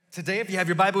Today, if you have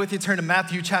your Bible with you, turn to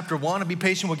Matthew chapter 1 and be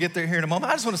patient. We'll get there here in a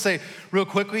moment. I just want to say real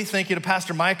quickly, thank you to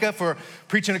Pastor Micah for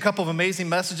preaching a couple of amazing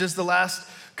messages the last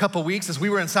couple of weeks as we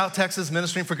were in South Texas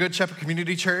ministering for Good Shepherd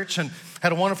Community Church and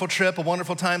had a wonderful trip, a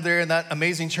wonderful time there in that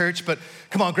amazing church. But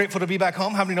come on, grateful to be back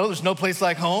home. How many know there's no place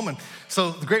like home? And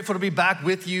so grateful to be back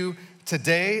with you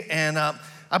today. And I'm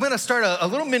going to start a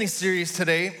little mini series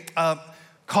today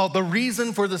called The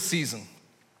Reason for the Season.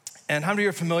 And how many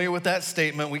are familiar with that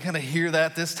statement? We kind of hear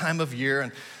that this time of year.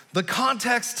 And the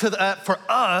context to that for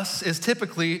us is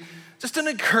typically just an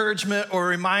encouragement or a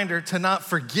reminder to not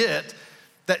forget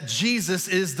that Jesus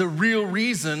is the real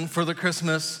reason for the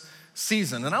Christmas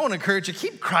season. And I want to encourage you,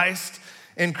 keep Christ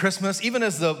in Christmas, even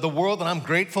as the world, and I'm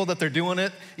grateful that they're doing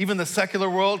it, even the secular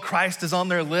world, Christ is on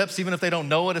their lips, even if they don't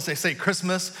know it, as they say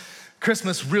Christmas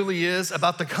really is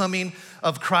about the coming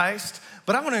of Christ.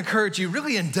 But I want to encourage you,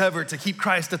 really endeavor to keep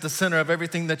Christ at the center of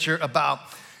everything that you're about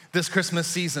this Christmas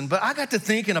season. But I got to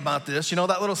thinking about this,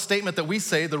 that little statement that we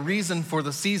say, the reason for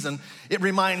the season, it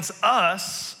reminds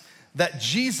us that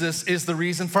Jesus is the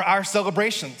reason for our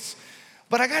celebrations.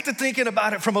 But I got to thinking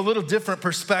about it from a little different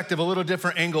perspective, a little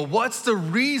different angle. What's the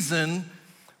reason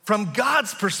from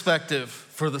God's perspective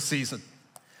for the season?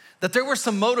 That there were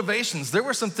some motivations, there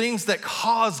were some things that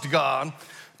caused God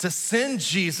to send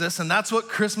Jesus, and that's what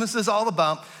Christmas is all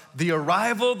about, the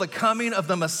arrival, the coming of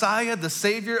the Messiah, the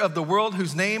Savior of the world,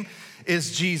 whose name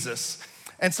is Jesus.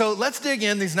 And so let's dig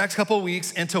in these next couple of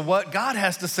weeks into what God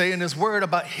has to say in His Word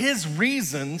about His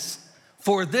reasons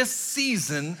for this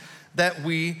season that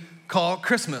we call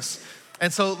Christmas.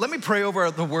 And so let me pray over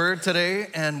the Word today,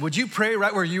 and would you pray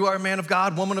right where you are, man of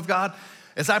God, woman of God?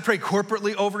 As I pray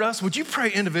corporately over us, would you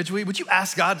pray individually? Would you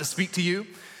ask God to speak to you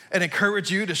and encourage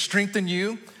you, to strengthen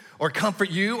you, or comfort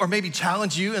you, or maybe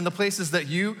challenge you in the places that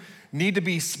you need to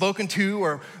be spoken to,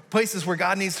 or places where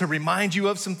God needs to remind you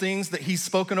of some things that He's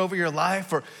spoken over your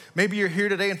life, or maybe you're here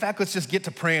today. In fact, let's just get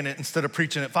to praying it instead of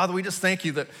preaching it. Father, we just thank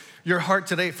you that your heart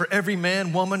today for every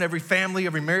man, woman, every family,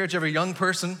 every marriage, every young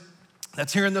person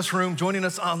that's here in this room, joining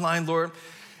us online, Lord,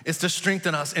 is to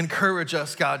strengthen us, encourage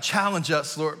us, God, challenge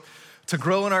us, Lord, to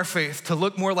grow in our faith, to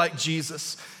look more like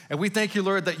Jesus. And we thank you,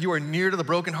 Lord, that you are near to the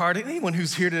brokenhearted. Anyone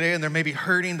who's here today and they're maybe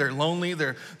hurting, they're lonely,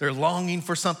 they're longing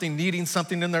for something, needing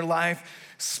something in their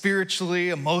life, spiritually,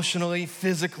 emotionally,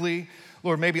 physically,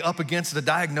 Lord, maybe up against a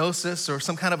diagnosis or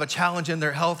some kind of a challenge in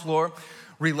their health, Lord.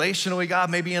 Relationally,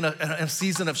 God, maybe in a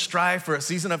season of strife or a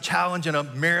season of challenge in a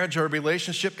marriage or a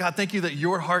relationship. God, thank you that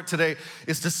your heart today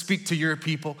is to speak to your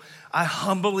people. I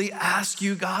humbly ask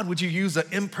you, God, would you use an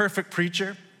imperfect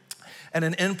preacher and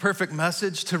an imperfect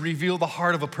message to reveal the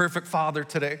heart of a perfect Father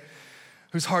today,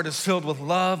 whose heart is filled with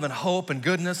love and hope and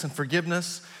goodness and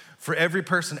forgiveness for every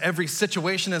person, every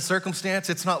situation and circumstance.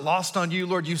 It's not lost on you,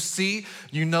 Lord. You see,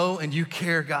 you know, and you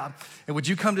care, God. And would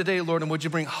you come today, Lord, and would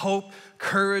you bring hope,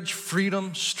 courage,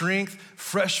 freedom, strength,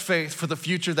 fresh faith for the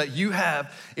future that you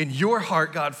have in your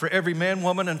heart, God, for every man,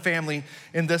 woman, and family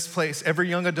in this place, every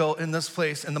young adult in this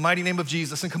place, in the mighty name of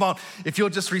Jesus. And come on, if you'll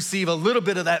just receive a little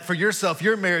bit of that for yourself,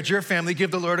 your marriage, your family, give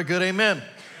the Lord a good amen. Amen.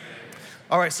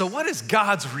 All right, so what is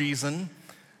God's reasons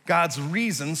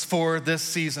for this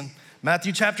season?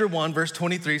 Matthew chapter 1, verse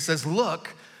 23 says,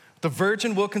 "Look, the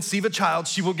virgin will conceive a child.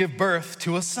 She will give birth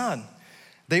to a son.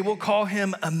 They will call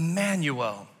him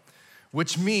Emmanuel,"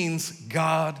 which means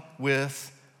God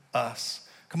with us.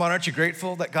 Come on, aren't you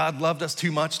grateful that God loved us too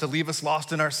much to leave us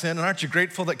lost in our sin? And aren't you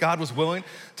grateful that God was willing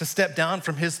to step down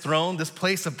from His throne, this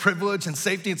place of privilege and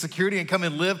safety and security, and come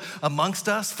and live amongst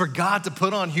us? For God to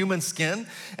put on human skin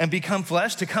and become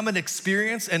flesh, to come and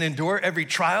experience and endure every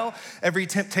trial, every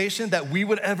temptation that we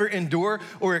would ever endure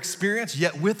or experience,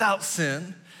 yet without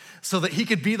sin, so that He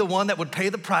could be the one that would pay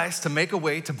the price to make a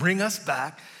way to bring us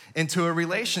back into a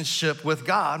relationship with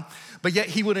God. But yet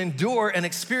He would endure and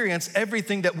experience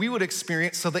everything that we would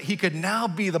experience so that He could now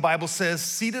be, the Bible says,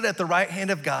 seated at the right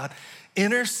hand of God,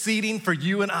 interceding for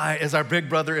you and I as our big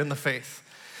brother in the faith.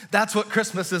 That's what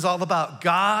Christmas is all about.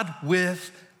 God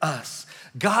with us.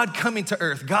 God coming to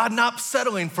earth. God not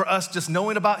settling for us just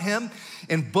knowing about Him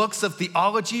in books of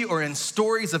theology or in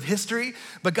stories of history,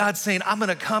 but God saying, I'm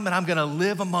gonna come and I'm gonna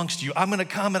live amongst you. I'm gonna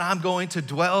come and I'm going to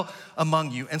dwell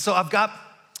among you. And so I've got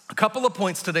a couple of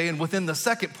points today, and within the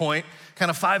second point, kind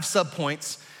of 5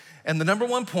 subpoints. And the number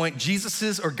one point,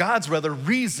 God's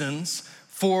reasons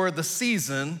for the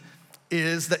season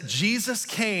is that Jesus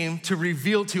came to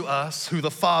reveal to us who the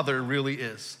Father really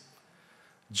is.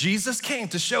 Jesus came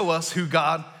to show us who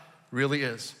God really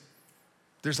is.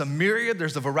 There's a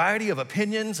variety of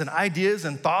opinions and ideas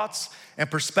and thoughts and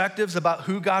perspectives about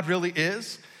who God really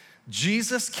is.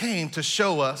 Jesus came to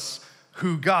show us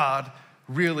who God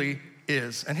really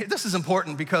is. And this is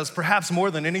important because perhaps more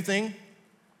than anything,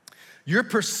 your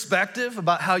perspective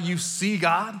about how you see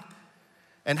God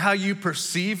and how you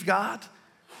perceive God,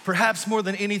 perhaps more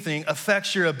than anything,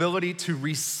 affects your ability to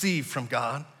receive from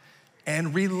God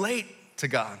and relate to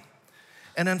God.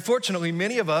 And unfortunately,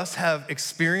 many of us have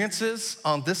experiences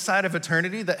on this side of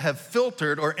eternity that have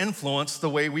filtered or influenced the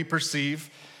way we perceive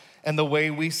and the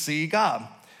way we see God.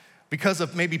 Because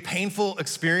of maybe painful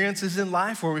experiences in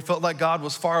life where we felt like God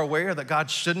was far away or that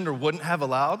God shouldn't or wouldn't have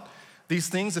allowed these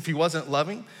things if he wasn't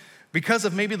loving. Because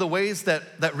of maybe the ways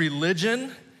that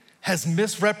religion has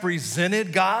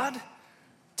misrepresented God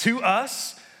to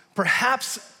us.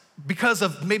 Perhaps because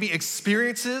of maybe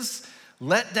experiences,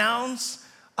 letdowns,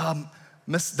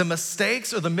 the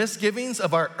mistakes or the misgivings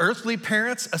of our earthly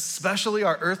parents, especially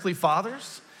our earthly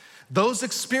fathers. Those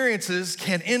experiences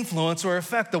can influence or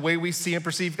affect the way we see and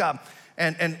perceive God.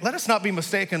 And let us not be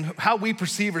mistaken, how we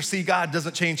perceive or see God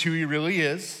doesn't change who he really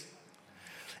is.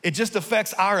 It just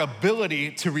affects our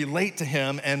ability to relate to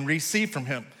him and receive from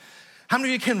him. How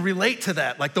many of you can relate to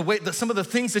that? Like the way that some of the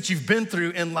things that you've been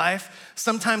through in life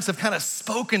sometimes have kind of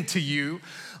spoken to you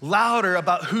louder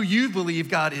about who you believe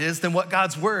God is than what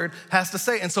God's word has to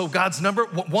say. And so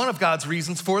one of God's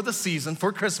reasons for the season,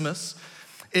 for Christmas,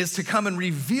 is to come and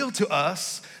reveal to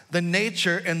us the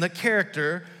nature and the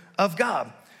character of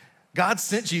God. God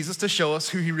sent Jesus to show us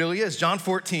who he really is. John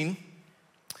 14,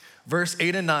 verse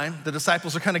 8 and 9, the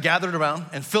disciples are kind of gathered around,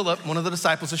 and Philip, one of the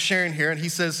disciples, is sharing here, and he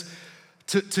says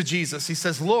to Jesus, he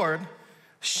says, Lord,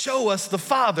 show us the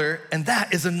Father, and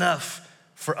that is enough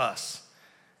for us.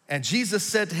 And Jesus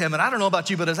said to him, and I don't know about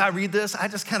you, but as I read this, I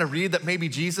just kind of read that maybe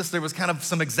Jesus, there was kind of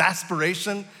some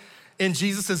exasperation in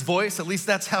Jesus's voice. At least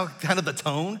that's how kind of the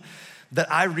tone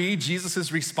that I read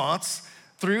Jesus's response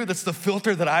through. That's the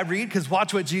filter that I read, because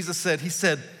watch what Jesus said. He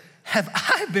said, have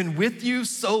I been with you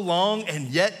so long and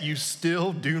yet you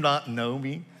still do not know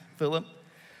me, Philip?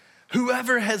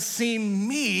 Whoever has seen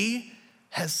me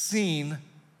has seen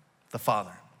the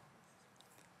Father.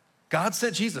 God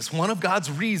sent Jesus. One of God's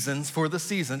reasons for the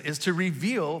season is to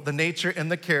reveal the nature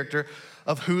and the character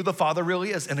of who the Father really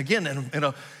is. And again,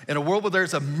 in a world where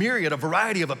there's a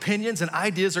variety of opinions and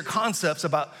ideas or concepts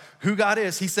about who God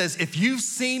is, he says, if you've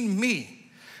seen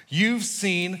me, you've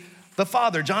seen the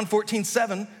Father. John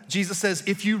 14:7, Jesus says,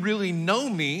 if you really know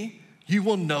me, you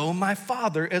will know my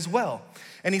Father as well.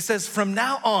 And he says, from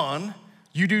now on,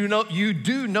 you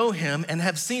do know him and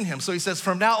have seen him. So he says,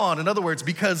 from now on, in other words,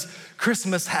 because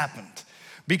Christmas happened,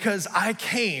 because I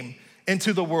came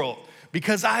into the world,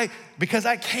 because I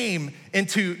came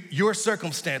into your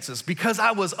circumstances, because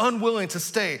I was unwilling to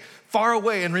stay far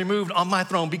away and removed on my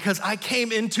throne, because I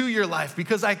came into your life,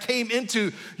 because I came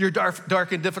into your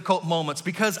dark and difficult moments,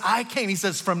 because I came, he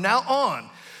says, from now on,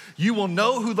 you will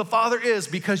know who the Father is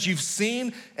because you've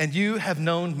seen and you have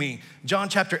known me. John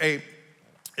chapter 8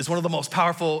 is one of the most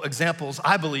powerful examples,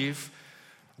 I believe,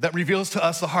 that reveals to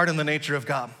us the heart and the nature of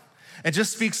God. It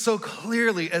just speaks so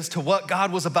clearly as to what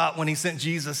God was about when he sent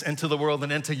Jesus into the world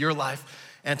and into your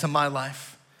life and to my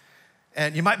life.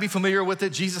 And you might be familiar with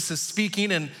it. Jesus is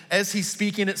speaking, and as he's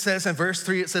speaking, it says in verse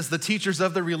 3, it says, the teachers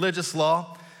of the religious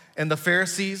law and the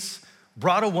Pharisees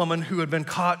brought a woman who had been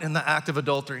caught in the act of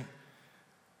adultery.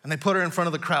 And they put her in front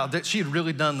of the crowd. She had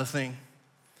really done the thing.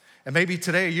 And maybe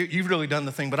today you've really done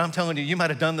the thing, but I'm telling you, you might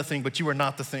have done the thing, but you are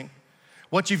not the thing.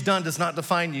 What you've done does not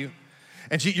define you.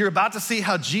 And you're about to see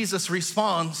how Jesus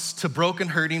responds to broken,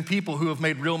 hurting people who have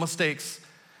made real mistakes,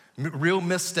 real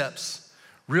missteps,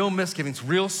 real misgivings,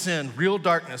 real sin, real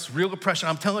darkness, real oppression.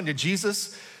 I'm telling you,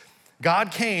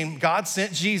 God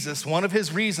sent Jesus. One of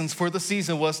his reasons for the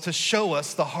season was to show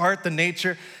us the heart, the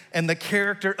nature, and the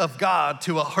character of God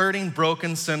to a hurting,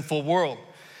 broken, sinful world.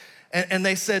 And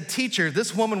they said, teacher,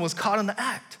 this woman was caught in the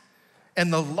act.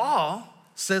 And the law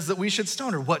says that we should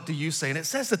stone her. What do you say? And it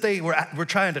says that they were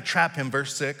trying to trap him,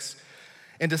 verse 6,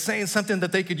 into saying something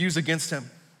that they could use against him.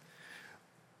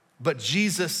 But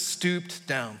Jesus stooped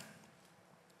down.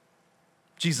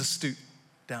 Jesus stooped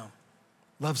down.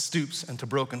 Love stoops into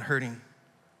broken, hurting,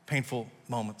 painful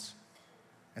moments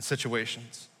and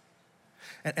situations.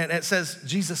 And it says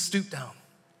Jesus stooped down.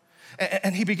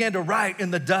 And he began to write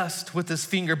in the dust with his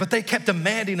finger, but they kept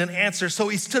demanding an answer. So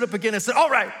he stood up again and said, all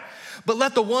right, but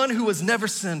let the one who has never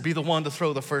sinned be the one to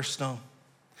throw the first stone.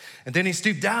 And then he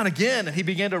stooped down again and he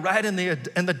began to write in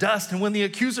the dust. And when the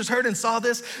accusers heard and saw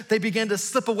this, they began to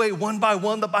slip away one by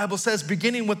one, the Bible says,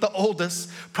 beginning with the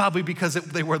oldest, probably because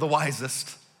they were the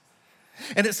wisest.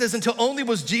 And it says, until only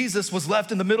Jesus was left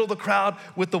in the middle of the crowd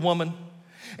with the woman.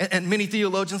 And many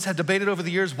theologians have debated over the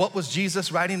years, what was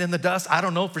Jesus writing in the dust? I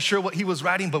don't know for sure what he was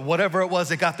writing, but whatever it was,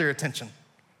 it got their attention.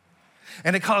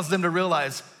 And it caused them to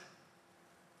realize,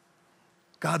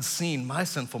 God's seen my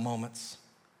sinful moments.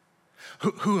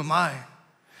 Who am I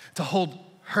to hold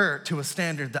her to a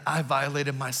standard that I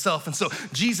violated myself? And so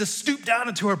Jesus stooped down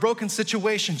into her broken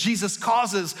situation. Jesus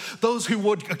causes those who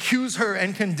would accuse her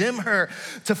and condemn her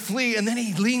to flee. And then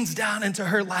he leans down into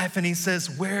her life and he says,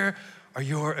 where are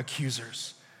your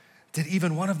accusers? Did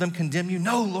even one of them condemn you?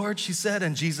 No, Lord, she said.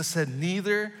 And Jesus said,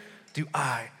 neither do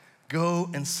I. Go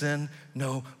and sin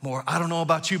no more. I don't know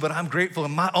about you, but I'm grateful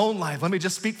in my own life. Let me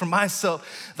just speak for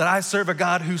myself that I serve a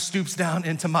God who stoops down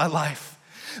into my life.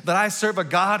 That I serve a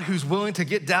God who's willing to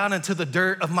get down into the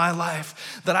dirt of my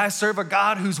life. That I serve a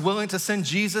God who's willing to send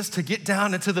Jesus to get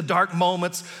down into the dark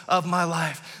moments of my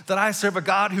life. That I serve a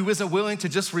God who isn't willing to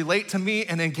just relate to me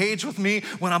and engage with me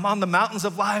when I'm on the mountains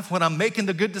of life, when I'm making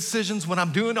the good decisions, when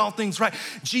I'm doing all things right.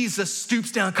 Jesus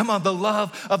stoops down. Come on, the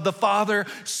love of the Father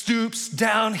stoops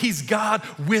down. He's God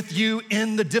with you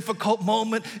in the difficult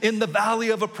moment, in the valley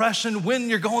of oppression, when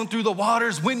you're going through the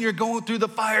waters, when you're going through the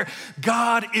fire.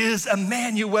 God is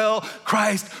Emmanuel.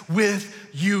 Christ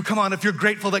with you. Come on, if you're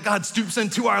grateful that God stoops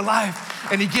into our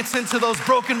life and he gets into those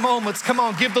broken moments, come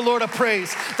on, give the Lord a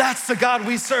praise. That's the God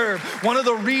we serve. One of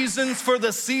the reasons for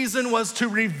the season was to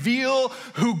reveal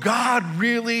who God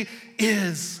really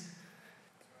is.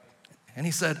 And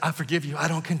he said, I forgive you, I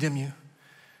don't condemn you.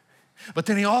 But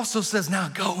then he also says, now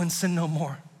go and sin no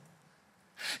more.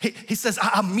 He says,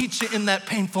 I'll meet you in that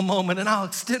painful moment and I'll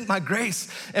extend my grace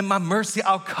and my mercy.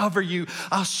 I'll cover you.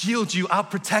 I'll shield you. I'll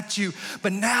protect you.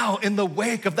 But now in the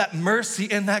wake of that mercy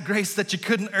and that grace that you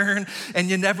couldn't earn and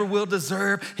you never will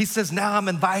deserve, he says, now I'm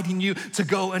inviting you to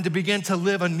go and to begin to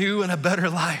live a new and a better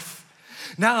life.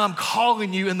 Now I'm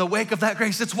calling you in the wake of that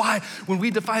grace. It's why when we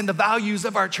define the values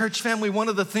of our church family, one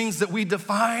of the things that we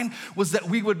defined was that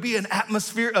we would be an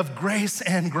atmosphere of grace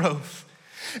and growth.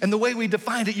 And the way we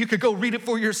defined it, you could go read it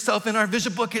for yourself. In our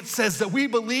vision book, it says that we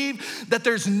believe that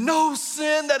there's no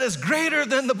sin that is greater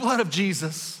than the blood of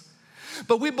Jesus.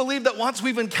 But we believe that once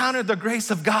we've encountered the grace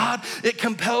of God, it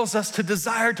compels us to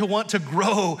desire to want to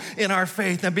grow in our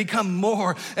faith and become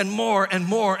more and more and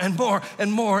more and more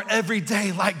and more every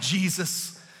day like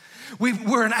Jesus.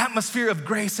 We're an atmosphere of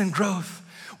grace and growth.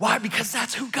 Why? Because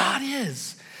that's who God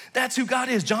is. That's who God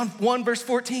is. John 1 verse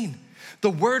 14,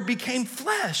 the word became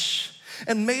flesh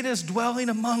and made his dwelling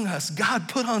among us. God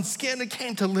put on skin and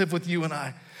came to live with you and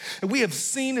I. And we have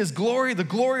seen his glory, the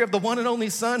glory of the one and only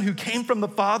Son who came from the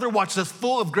Father, watched us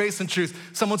full of grace and truth.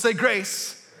 Someone say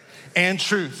grace and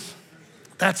truth.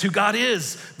 That's who God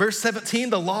is. Verse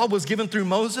 17, the law was given through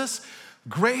Moses.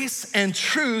 Grace and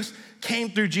truth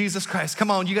came through Jesus Christ. Come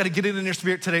on, you got to get it in your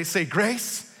spirit today. Say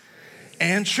grace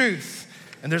and truth.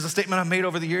 And there's a statement I've made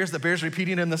over the years that bears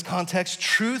repeating in this context.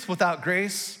 Truth without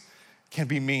grace can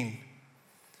be mean.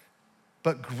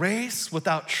 But grace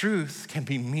without truth can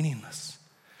be meaningless.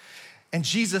 And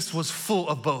Jesus was full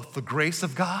of both the grace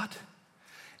of God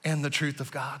and the truth of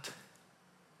God.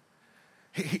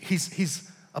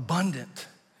 He's abundant.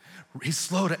 He's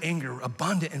slow to anger,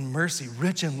 abundant in mercy,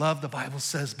 rich in love, the Bible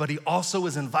says. But he also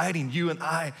is inviting you and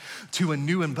I to a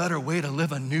new and better way to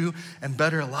live a new and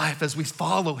better life as we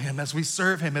follow him, as we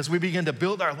serve him, as we begin to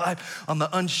build our life on the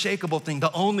unshakable thing,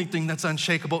 the only thing that's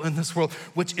unshakable in this world,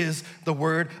 which is the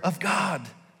word of God.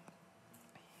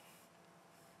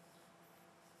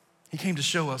 He came to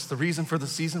show us the reason for the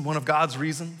season. One of God's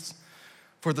reasons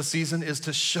for the season is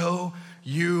to show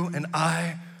you and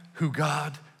I who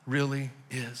God really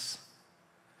is.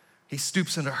 He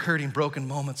stoops into hurting, broken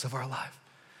moments of our life.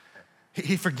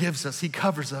 He forgives us, he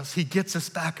covers us, he gets us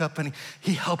back up, and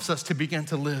he helps us to begin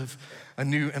to live a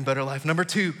new and better life. Number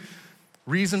two,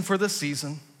 reason for the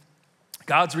season.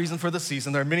 God's reason for the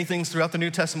season. There are many things throughout the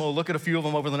New Testament. We'll look at a few of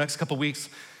them over the next couple weeks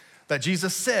that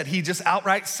Jesus said. He just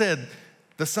outright said,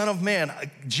 the Son of Man,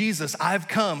 Jesus, I've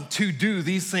come to do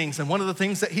these things. And one of the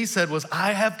things that he said was,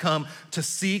 I have come to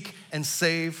seek and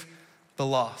save the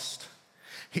lost.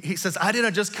 He says, I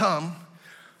didn't just come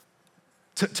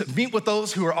to meet with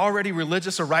those who are already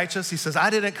religious or righteous. He says, I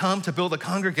didn't come to build a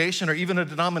congregation or even a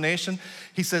denomination.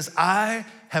 He says, I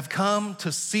have come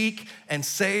to seek and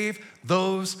save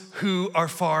those who are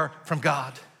far from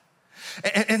God.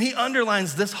 And he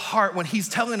underlines this heart when he's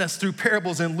telling us through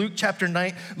parables in Luke chapter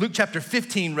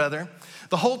 15,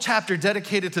 the whole chapter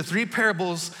dedicated to 3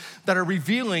 parables that are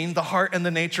revealing the heart and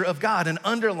the nature of God and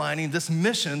underlining this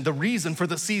mission, the reason for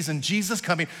the season, Jesus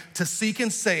coming to seek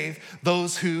and save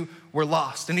those who were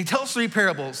lost. And he tells 3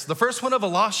 parables, the first one of a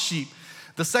lost sheep,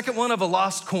 the second one of a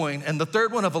lost coin, and the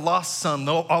third one of a lost son,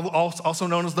 also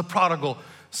known as the prodigal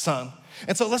son.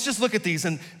 And so let's just look at these.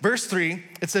 In verse 3,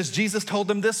 it says, Jesus told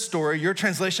them this story. Your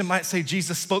translation might say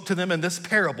Jesus spoke to them in this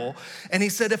parable. And he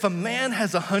said, if a man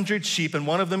has 100 sheep and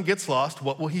one of them gets lost,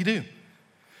 what will he do?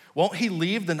 Won't he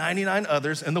leave the 99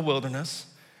 others in the wilderness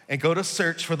and go to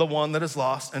search for the one that is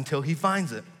lost until he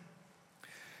finds it?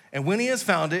 And when he has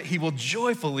found it, he will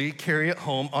joyfully carry it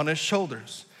home on his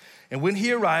shoulders. And when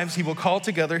he arrives, he will call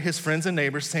together his friends and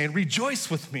neighbors, saying, 'Rejoice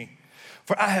with me,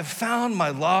 for I have found my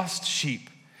lost sheep.'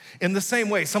 In the same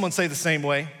way," someone say the same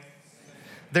way,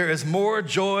 "there is more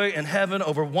joy in heaven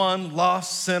over one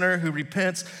lost sinner who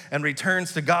repents and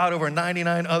returns to God over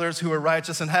 99 others who are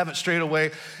righteous and haven't strayed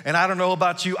away." And I don't know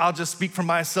about you, I'll just speak for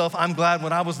myself. I'm glad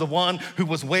when I was the one who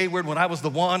was wayward, when I was the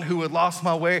one who had lost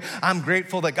my way, I'm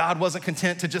grateful that God wasn't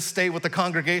content to just stay with the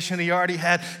congregation he already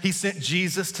had. He sent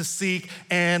Jesus to seek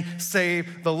and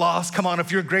save the lost. Come on, if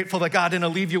you're grateful that God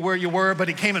didn't leave you where you were, but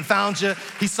he came and found you,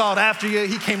 he sought after you,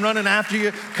 he came running after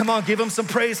you. Come on, give him some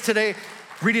praise today.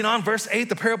 Reading on verse 8,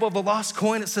 the parable of the lost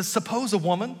coin, it says, "Suppose a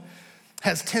woman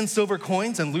has 10 silver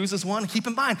coins and loses one." Keep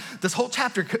in mind, this whole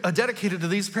chapter dedicated to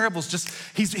these parables,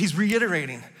 he's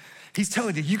reiterating. He's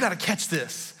telling you, you gotta catch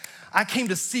this. I came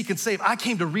to seek and save. I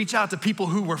came to reach out to people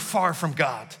who were far from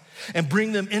God and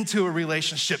bring them into a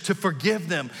relationship, to forgive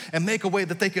them and make a way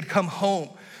that they could come home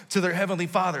to their Heavenly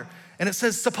Father. And it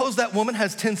says, suppose that woman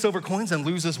has 10 silver coins and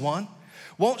loses one.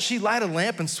 Won't she light a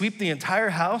lamp and sweep the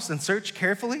entire house and search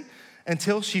carefully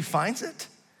until she finds it?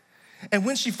 And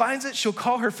when she finds it, she'll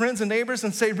call her friends and neighbors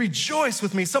and say, "Rejoice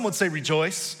with me." Someone say,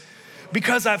 "Rejoice,"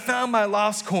 "because I found my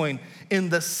lost coin." In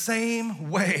the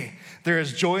same way, there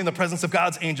is joy in the presence of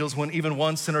God's angels when even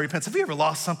one sinner repents. Have you ever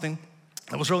lost something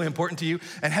that was really important to you?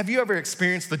 And have you ever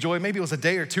experienced the joy? Maybe it was a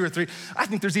day or 2 or 3. I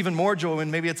think there's even more joy when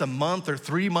maybe it's a month or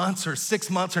 3 months or 6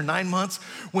 months or 9 months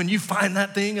when you find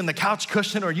that thing in the couch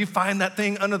cushion, or you find that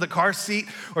thing under the car seat,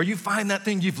 or you find that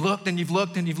thing you've looked and you've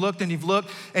looked and you've looked and you've looked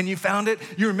and you found it.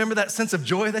 You remember that sense of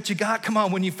joy that you got? Come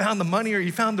on, when you found the money or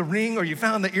you found the ring or you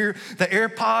found the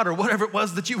AirPod or whatever it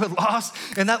was that you had lost,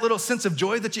 and that little sense of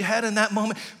joy that you had in that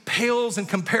moment pales in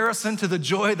comparison to the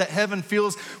joy that heaven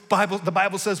feels. The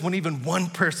Bible says when even one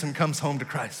person comes home to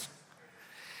Christ.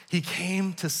 He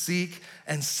came to seek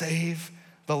and save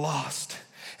the lost.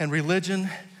 And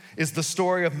religion is the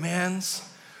story of man's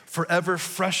forever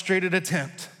frustrated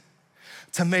attempt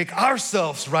to make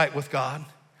ourselves right with God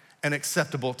and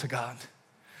acceptable to God.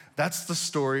 That's the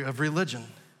story of religion.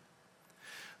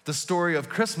 The story of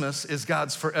Christmas is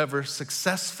God's forever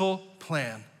successful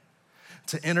plan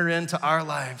to enter into our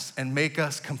lives and make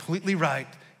us completely right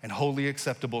and wholly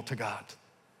acceptable to God.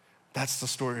 That's the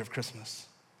story of Christmas.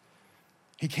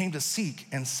 He came to seek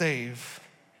and save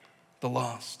the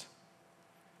lost.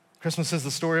 Christmas is the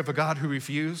story of a God who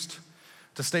refused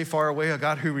to stay far away, a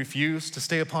God who refused to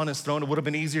stay upon his throne. It would have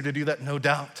been easier to do that, no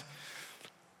doubt.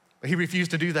 But he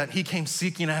refused to do that. He came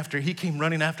seeking after, he came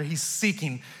running after, he's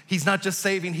seeking. He's not just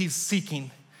saving, he's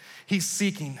seeking. He's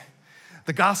seeking.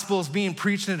 The gospel is being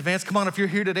preached in advance. Come on, if you're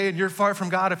here today and you're far from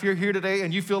God, if you're here today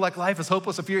and you feel like life is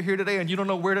hopeless, if you're here today and you don't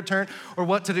know where to turn or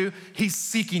what to do, he's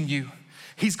seeking you.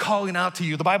 He's calling out to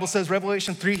you. The Bible says,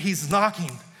 Revelation 3, he's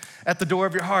knocking at the door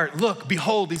of your heart. Look,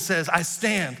 behold, he says, I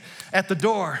stand at the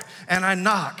door and I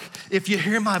knock. If you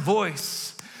hear my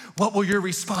voice, what will your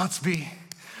response be?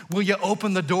 Will you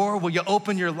open the door? Will you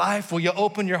open your life? Will you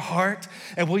open your heart?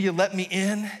 And will you let me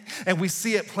in? And we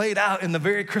see it played out in the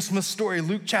very Christmas story,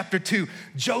 Luke chapter 2.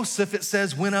 Joseph, it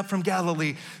says, went up from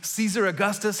Galilee. Caesar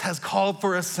Augustus has called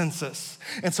for a census.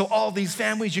 And so all these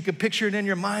families, you can picture it in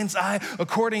your mind's eye,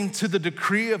 according to the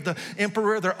decree of the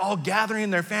emperor, they're all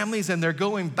gathering their families and they're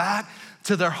going back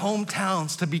to their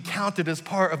hometowns to be counted as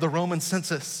part of the Roman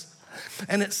census.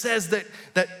 And it says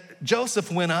that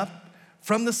Joseph went up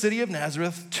from the city of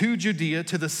Nazareth to Judea,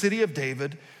 to the city of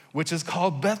David, which is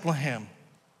called Bethlehem,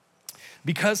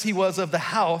 because he was of the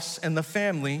house and the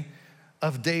family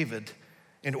of David,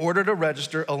 in order to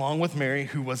register along with Mary,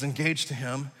 who was engaged to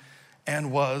him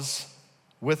and was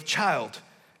with child.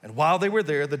 And while they were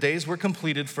there, the days were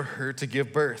completed for her to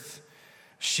give birth.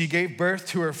 She gave birth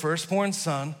to her firstborn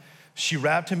son. She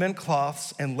wrapped him in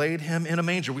cloths and laid him in a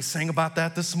manger. We sang about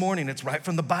that this morning. It's right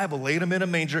from the Bible, laid him in a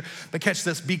manger. But catch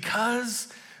this, because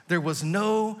there was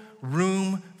no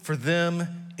room for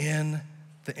them in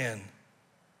the inn.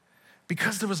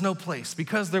 Because there was no place,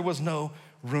 because there was no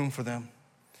room for them.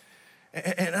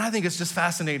 And I think it's just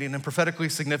fascinating and prophetically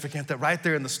significant that right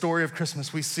there in the story of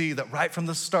Christmas, we see that right from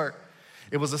the start,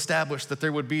 it was established that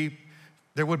there would be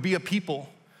a people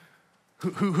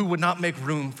who would not make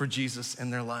room for Jesus in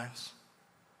their lives.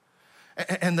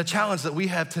 And the challenge that we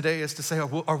have today is to say,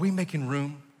 are we making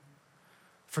room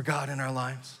for God in our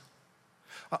lives?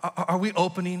 Are we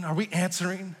opening, are we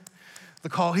answering the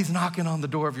call? He's knocking on the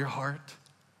door of your heart.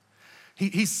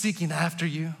 He's seeking after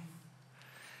you.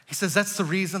 He says, that's the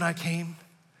reason I came.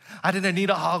 I didn't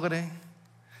need a holiday.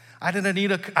 I didn't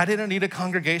need a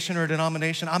congregation or a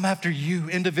denomination. I'm after you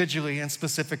individually and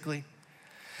specifically.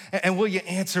 And will you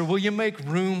answer? Will you make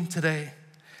room today?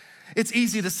 It's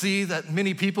easy to see that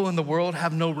many people in the world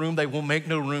have no room. They will make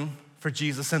no room for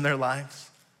Jesus in their lives.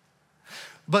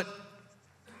 But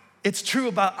it's true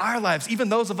about our lives, even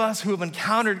those of us who have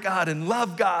encountered God and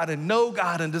love God and know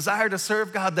God and desire to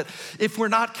serve God, that if we're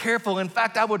not careful, in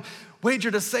fact, I would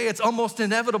wager to say it's almost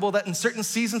inevitable that in certain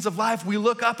seasons of life, we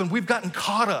look up and we've gotten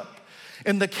caught up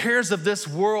in the cares of this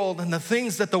world and the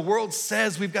things that the world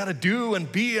says we've got to do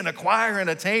and be and acquire and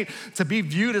attain to be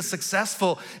viewed as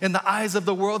successful in the eyes of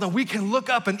the world. And we can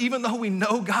look up, and even though we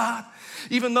know God,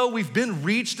 even though we've been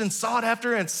reached and sought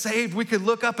after and saved, we could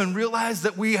look up and realize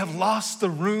that we have lost the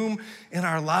room in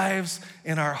our lives,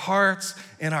 in our hearts,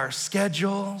 in our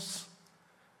schedules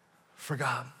for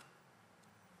God.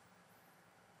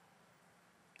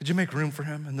 Did you make room for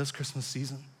him in this Christmas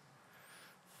season?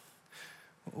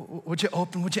 Would you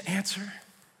open? Would you answer?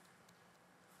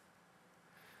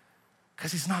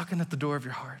 Because he's knocking at the door of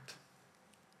your heart.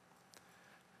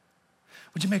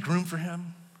 Would you make room for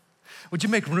him? Would you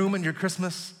make room in your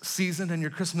Christmas season and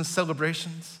your Christmas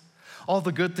celebrations? All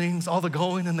the good things, all the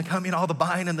going and the coming, all the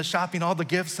buying and the shopping, all the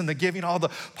gifts and the giving, all the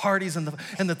parties and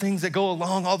the things that go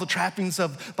along, all the trappings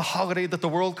of the holiday that the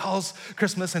world calls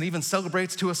Christmas and even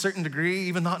celebrates to a certain degree,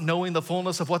 even not knowing the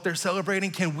fullness of what they're celebrating.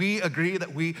 Can we agree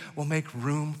that we will make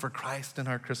room for Christ in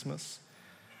our Christmas?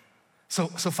 So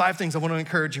 5 things I want to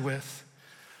encourage you with,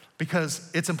 because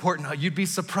it's important. Now, you'd be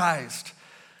surprised.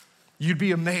 You'd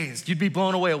be amazed. You'd be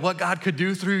blown away at what God could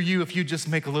do through you if you just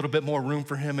make a little bit more room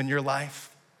for him in your life.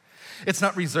 It's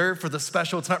not reserved for the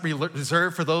special. It's not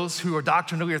reserved for those who are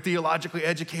doctrinally or theologically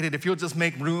educated. If you'll just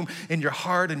make room in your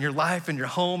heart and your life and your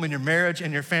home and your marriage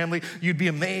and your family, you'd be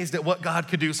amazed at what God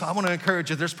could do. So I want to encourage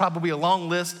you. There's probably a long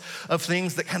list of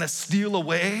things that kind of steal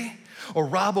away or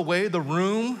rob away the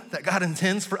room that God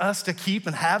intends for us to keep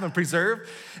and have and preserve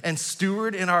and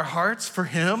steward in our hearts for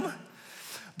him.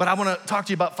 But I want to talk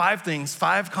to you about 5 things,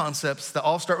 5 concepts that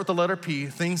all start with the letter P,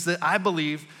 things that I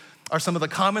believe are some of the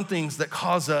common things that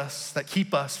that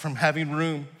keep us from having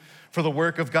room for the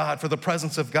work of God, for the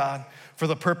presence of God, for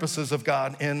the purposes of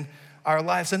God in our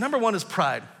lives. And number 1 is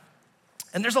pride.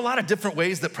 And there's a lot of different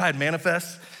ways that pride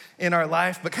manifests in our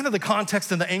life, but kind of the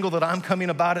context and the angle that I'm coming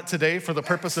about it today for the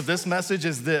purpose of this message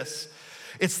is this.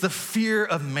 It's the fear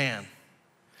of man.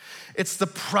 It's the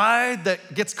pride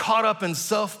that gets caught up in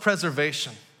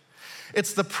self-preservation.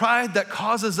 It's the pride that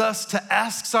causes us to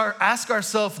ask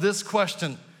ourselves this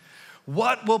question: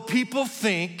 what will people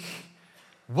think?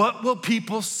 What will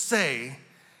people say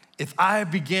if I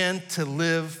begin to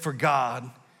live for God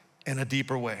in a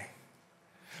deeper way?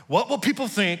 What will people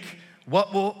think?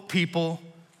 What will people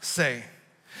say?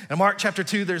 In Mark chapter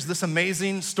 2, there's this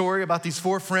amazing story about these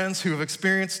 4 friends who have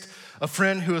experienced a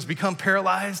friend who has become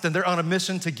paralyzed, and they're on a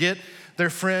mission to get their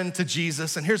friend to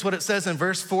Jesus. And here's what it says in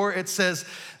verse 4. It says,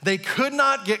 they could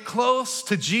not get close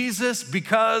to Jesus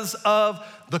because of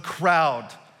the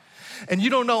crowd. And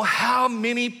you don't know how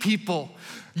many people,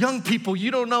 young people, you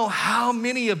don't know how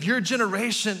many of your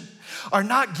generation are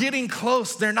not getting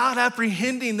close. They're not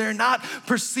apprehending. They're not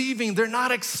perceiving. They're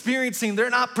not experiencing. They're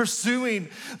not pursuing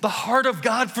the heart of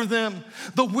God for them,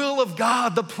 the will of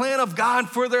God, the plan of God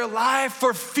for their life,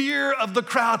 for fear of the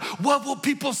crowd. What will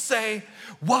people say?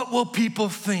 What will people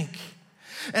think?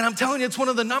 And I'm telling you, it's one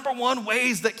of the number 1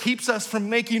 ways that keeps us from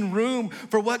making room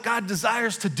for what God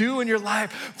desires to do in your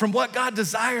life, from what God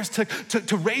desires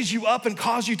to raise you up and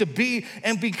cause you to be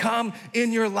and become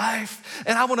in your life.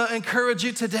 And I want to encourage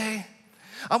you today.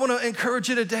 I want to encourage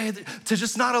you today to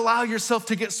just not allow yourself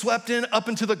to get swept up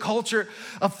into the culture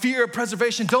of fear of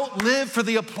preservation. Don't live for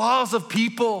the applause of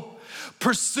people.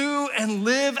 Pursue and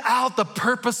live out the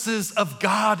purposes of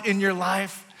God in your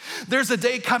life. There's a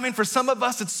day coming for some of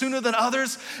us, it's sooner than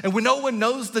others, and no one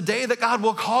knows the day that God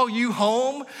will call you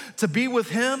home to be with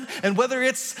him. And whether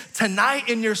it's tonight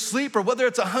in your sleep or whether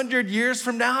it's 100 years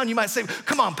from now, and you might say,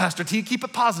 come on, Pastor T, keep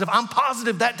it positive. I'm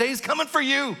positive that day's coming for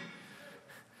you.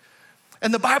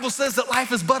 And the Bible says that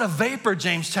life is but a vapor,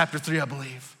 James chapter 3, I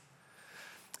believe.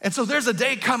 And so there's a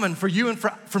day coming for you and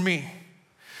for me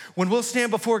when we'll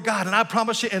stand before God. And I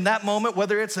promise you, in that moment,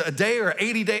 whether it's a day or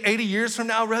 80 years from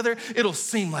now, rather, it'll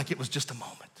seem like it was just a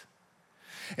moment.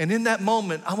 And in that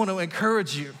moment, I want to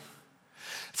encourage you.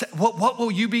 What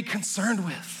will you be concerned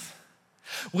with?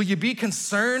 Will you be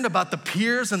concerned about the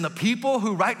peers and the people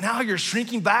who right now you're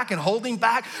shrinking back and holding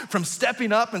back from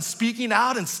stepping up and speaking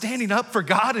out and standing up for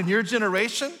God in your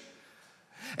generation?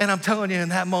 And I'm telling you, in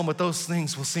that moment, those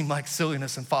things will seem like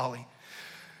silliness and folly.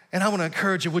 And I want to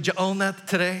encourage you, would you own that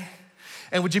today?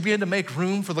 And would you begin to make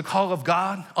room for the call of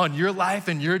God on your life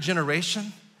and your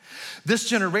generation? This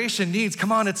generation needs,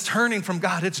 come on, it's turning from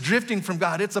God, it's drifting from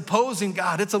God, it's opposing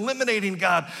God, it's eliminating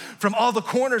God from all the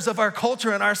corners of our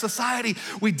culture and our society.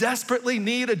 We desperately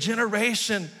need a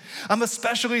generation. I'm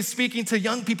especially speaking to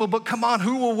young people, but come on,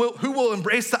 who will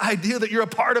embrace the idea that you're a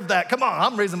part of that? Come on,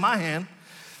 I'm raising my hand.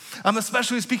 I'm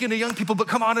especially speaking to young people, but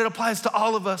come on, it applies to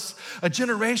all of us. A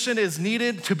generation is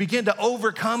needed to begin to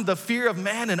overcome the fear of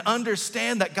man and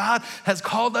understand that God has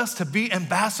called us to be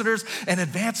ambassadors and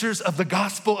advancers of the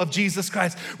gospel of Jesus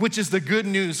Christ, which is the good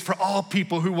news for all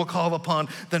people who will call upon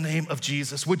the name of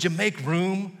Jesus. Would you make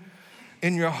room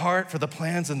in your heart for the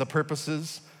plans and the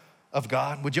purposes of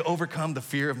God? Would you overcome the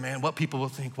fear of man, what people will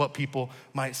think, what people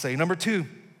might say? Number two,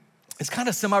 it's kind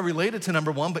of semi-related to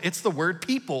number one, but it's the word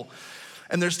people.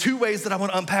 And there's two ways that I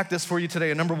want to unpack this for you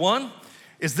today. And number one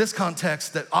is this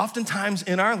context that oftentimes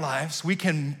in our lives, we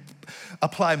can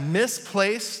apply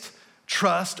misplaced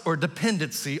trust or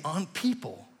dependency on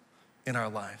people in our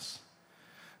lives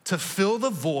to fill the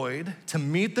void, to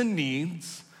meet the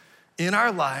needs in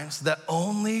our lives that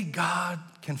only God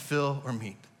can fill or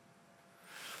meet.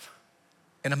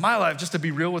 And in my life, just to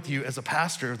be real with you as a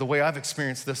pastor, the way I've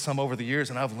experienced this some over the years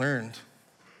and I've learned,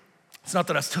 it's not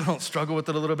that I still don't struggle with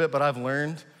it a little bit, but I've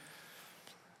learned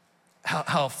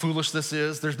how foolish this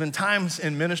is. There's been times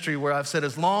in ministry where I've said,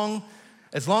 as long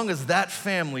as that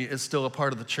family is still a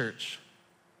part of the church,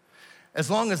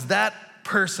 as long as that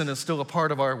person is still a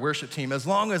part of our worship team, as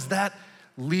long as that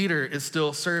leader is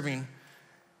still serving,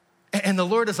 and the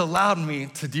Lord has allowed me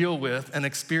to deal with and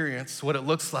experience what it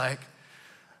looks like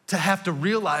to have to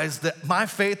realize that my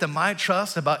faith and my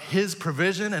trust about his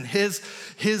provision and his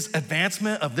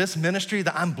advancement of this ministry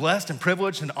that I'm blessed and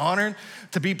privileged and honored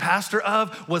to be pastor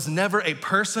of was never a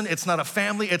person. It's not a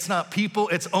family. It's not people.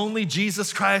 It's only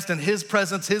Jesus Christ and his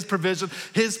presence, his provision,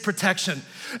 his protection.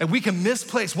 And we can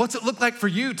misplace. What's it look like for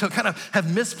you to kind of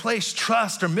have misplaced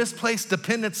trust or misplaced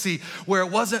dependency where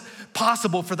it wasn't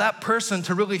possible for that person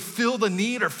to really fill the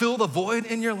need or fill the void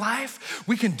in your life?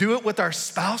 We can do it with our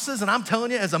spouses. And I'm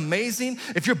telling you, as amazing,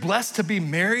 if you're blessed to be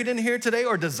married in here today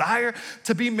or desire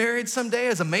to be married someday,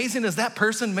 as amazing as that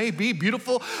person may be,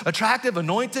 beautiful, attractive,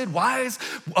 anointed, wise,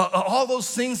 all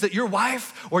those things that your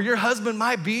wife or your husband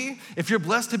might be, if you're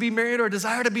blessed to be married or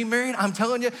desire to be married, I'm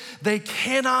telling you, they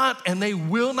cannot and they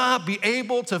will not be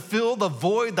able to fill the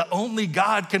void that only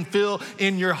God can fill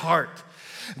in your heart.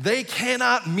 They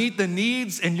cannot meet the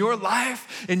needs in your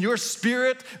life, in your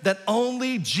spirit, that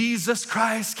only Jesus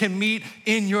Christ can meet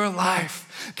in your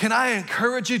life. Can I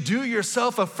encourage you, do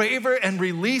yourself a favor and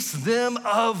release them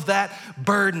of that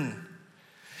burden.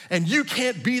 And you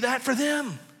can't be that for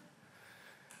them.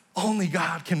 Only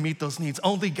God can meet those needs.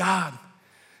 Only God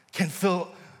can fill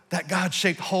that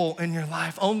God-shaped hole in your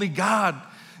life. Only God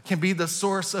can be the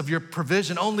source of your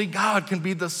provision. Only God can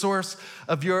be the source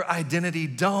of your identity.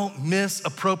 Don't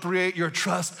misappropriate your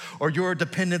trust or your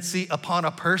dependency upon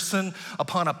a person,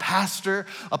 upon a pastor,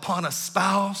 upon a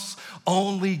spouse.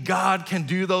 Only God can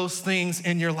do those things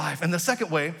in your life. And the second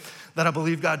way that I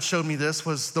believe God showed me this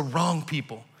was the wrong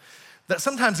people. That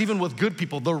sometimes even with good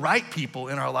people, the right people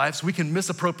in our lives, we can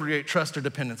misappropriate trust or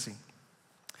dependency.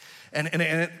 And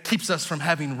it keeps us from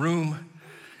having room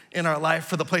in our life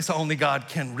for the place that only God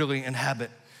can really inhabit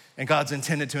and God's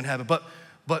intended to inhabit.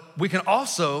 But we can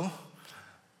also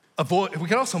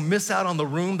miss out on the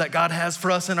room that God has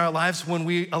for us in our lives when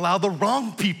we allow the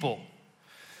wrong people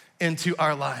into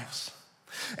our lives.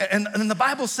 And the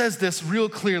Bible says this real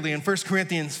clearly in 1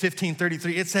 Corinthians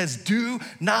 15:33. It says, do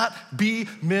not be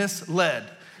misled.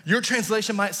 Your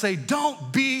translation might say,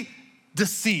 don't be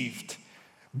deceived.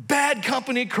 Bad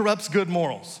company corrupts good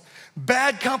morals.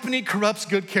 Bad company corrupts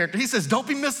good character. He says, don't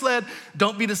be misled,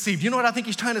 don't be deceived. You know what I think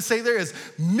he's trying to say there is,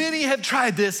 many have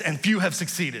tried this and few have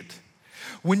succeeded.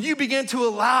 When you begin to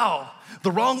allow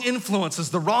the wrong influences,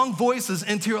 the wrong voices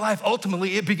into your life,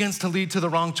 ultimately it begins to lead to the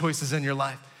wrong choices in your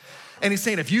life. And he's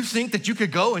saying, if you think that you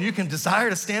could go and you can desire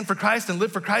to stand for Christ and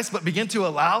live for Christ, but begin to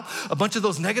allow a bunch of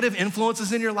those negative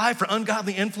influences in your life or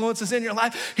ungodly influences in your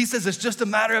life, he says it's just a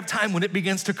matter of time when it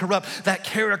begins to corrupt that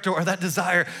character or that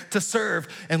desire to serve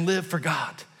and live for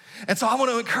God. And so I want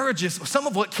to encourage you, some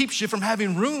of what keeps you from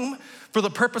having room for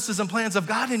the purposes and plans of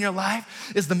God in your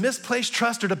life is the misplaced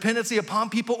trust or dependency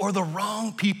upon people or the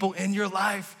wrong people in your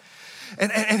life.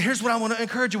 And here's what I want to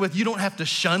encourage you with. You don't have to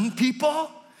shun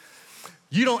people.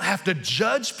 You don't have to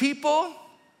judge people,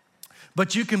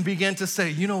 but you can begin to say,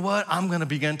 you know what? I'm gonna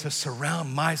begin to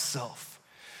surround myself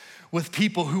with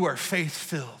people who are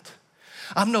faith-filled.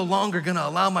 I'm no longer gonna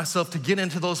allow myself to get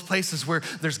into those places where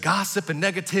there's gossip and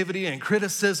negativity and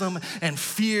criticism and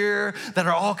fear that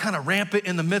are all kind of rampant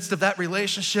in the midst of that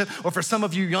relationship. Or for some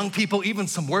of you young people, even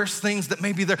some worse things that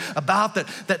maybe they're about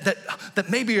that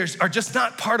maybe are just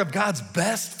not part of God's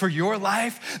best for your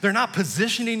life. They're not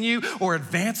positioning you or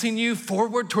advancing you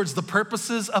forward towards the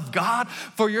purposes of God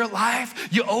for your life.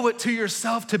 You owe it to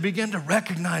yourself to begin to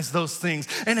recognize those things.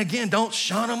 And again, don't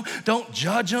shun them, don't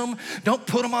judge them, don't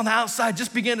put them on the outside.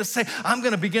 Just begin to say, I'm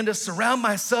gonna begin to surround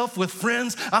myself with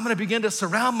friends. I'm gonna begin to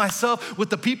surround myself with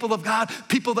the people of God,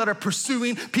 people that are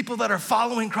pursuing, people that are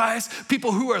following Christ,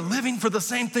 people who are living for the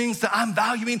same things that I'm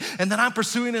valuing and that I'm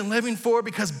pursuing and living for,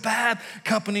 because bad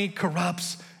company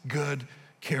corrupts good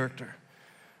character.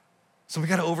 So we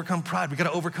gotta overcome pride. We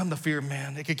gotta overcome the fear of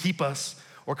man. It could keep us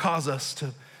or cause us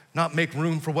to not make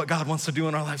room for what God wants to do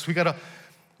in our lives. We gotta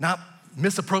not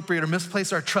misappropriate or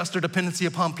misplace our trust or dependency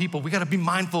upon people. We gotta be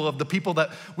mindful of the people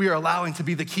that we are allowing to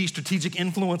be the key strategic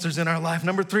influencers in our life.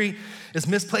 Number 3 is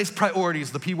misplaced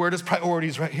priorities. The P word is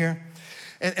priorities right here.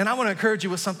 And I wanna encourage you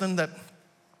with something that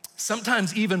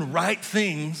sometimes even right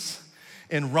things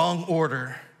in wrong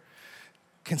order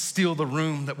can steal the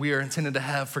room that we are intended to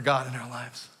have for God in our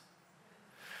lives.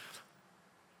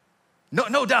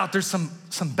 No doubt there's some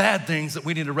bad things that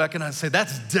we need to recognize and say,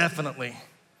 that's definitely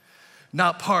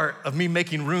not part of me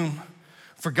making room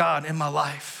for God in my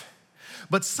life.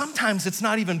 But sometimes it's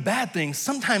not even bad things.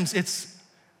 Sometimes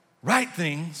right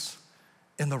things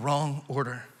in the wrong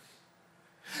order.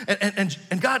 And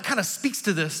God kind of speaks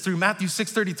to this through Matthew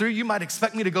 6:33. You might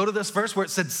expect me to go to this verse where it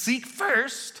said, seek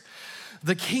first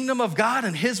the kingdom of God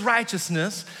and his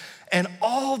righteousness, and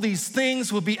all these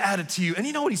things will be added to you. And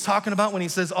you know what he's talking about when he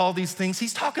says all these things?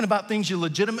 He's talking about things you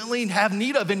legitimately have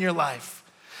need of in your life.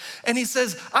 And he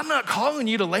says, I'm not calling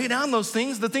you to lay down those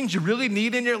things, the things you really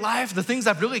need in your life, the things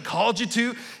I've really called you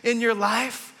to in your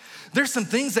life. There's some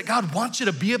things that God wants you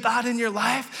to be about in your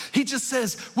life. He just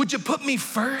says, would you put me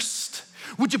first?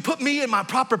 Would you put me in my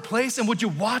proper place? And would you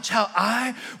watch how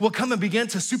I will come and begin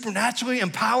to supernaturally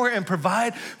empower and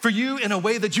provide for you in a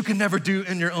way that you can never do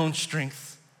in your own strength?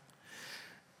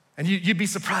 And you'd be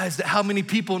surprised at how many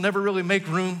people never really make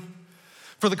room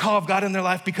for the call of God in their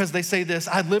life because they say this,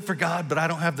 I'd live for God, but I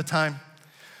don't have the time.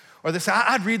 Or they say,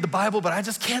 I'd read the Bible, but I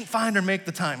just can't find or make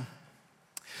the time.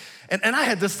 And I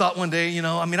had this thought one day,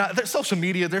 there's social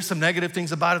media, there's some negative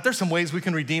things about it. There's some ways we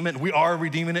can redeem it, and we are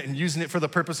redeeming it and using it for the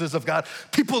purposes of God.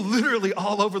 People literally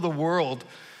all over the world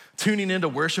tuning in to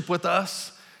worship with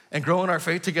us and growing our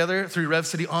faith together through Rev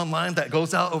City Online that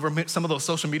goes out over some of those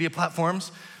social media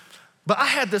platforms. But I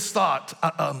had this thought,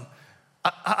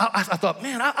 I thought,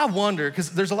 man, I wonder,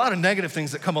 because there's a lot of negative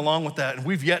things that come along with that, and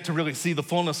we've yet to really see the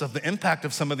fullness of the impact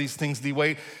of some of these things, the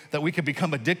way that we could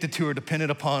become addicted to or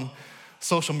dependent upon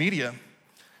social media.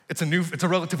 It's a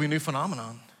relatively new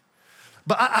phenomenon.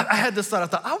 But I had this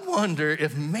thought, I wonder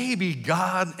if maybe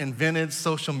God invented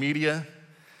social media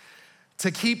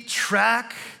to keep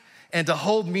track and to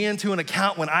hold me into an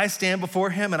account when I stand before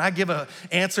him and I give an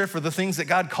answer for the things that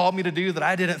God called me to do that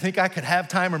I didn't think I could have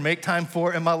time or make time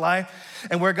for in my life.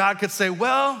 And where God could say,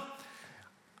 well,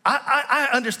 I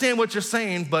understand what you're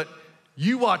saying, but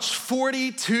you watched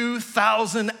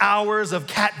 42,000 hours of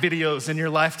cat videos in your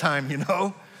lifetime,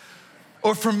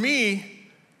 Or for me,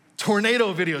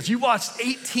 tornado videos. You watched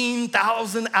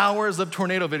 18,000 hours of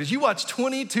tornado videos. You watched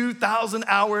 22,000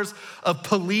 hours of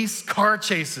police car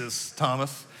chases,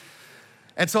 Thomas.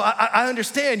 And so I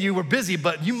understand you were busy,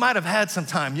 but you might have had some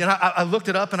time. I looked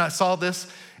it up and I saw this.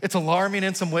 It's alarming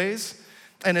in some ways.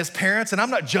 And as parents, and I'm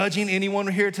not judging anyone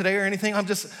here today or anything, I'm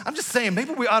just saying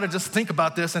maybe we ought to just think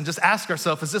about this and just ask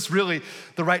ourselves, is this really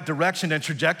the right direction and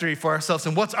trajectory for ourselves?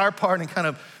 And what's our part in kind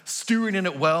of stewarding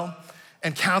it well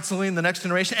and counseling the next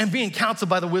generation and being counseled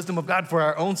by the wisdom of God for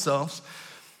our own selves?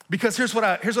 Because here's what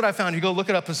I found. You go look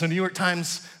it up. It's a New York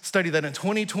Times study that in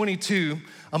 2022,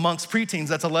 amongst preteens,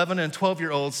 that's 11 and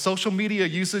 12-year-olds, social media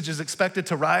usage is expected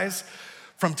to rise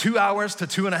from 2 hours to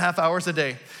 2.5 hours a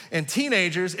day. In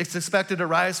teenagers, it's expected to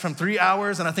rise from 3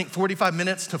 hours and I think 45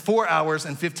 minutes to 4 hours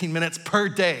and 15 minutes per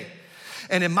day.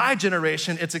 And in my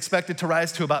generation, it's expected to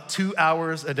rise to about 2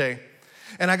 hours a day.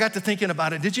 And I got to thinking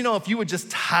about it. Did you know if you would just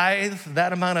tithe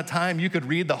that amount of time, you could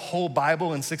read the whole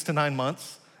Bible in 6 to 9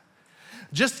 months?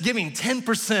 Just giving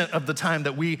 10% of the time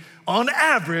that we, on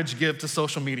average, give to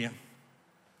social media.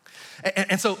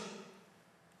 And so,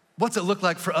 what's it look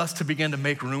like for us to begin to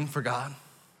make room for God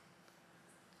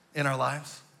in our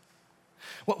lives?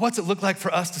 What's it look like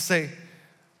for us to say,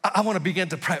 I want to begin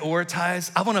to prioritize.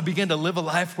 I want to begin to live a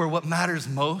life where what matters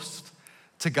most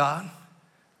to God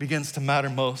begins to matter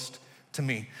most to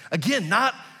me. Again,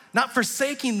 not not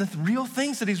forsaking the real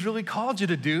things that he's really called you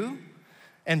to do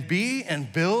and be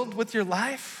and build with your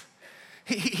life.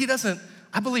 He doesn't,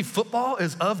 I believe football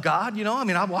is of God, you know? I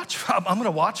mean, I'm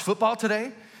gonna watch football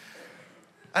today.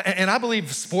 And I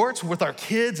believe sports with our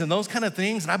kids and those kind of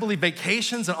things, and I believe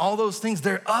vacations and all those things,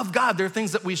 they're of God. They're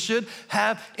things that we should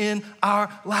have in our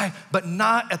life, but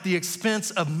not at the expense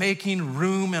of making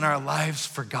room in our lives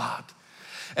for God.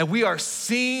 And we are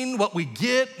seeing what we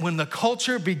get when the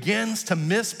culture begins to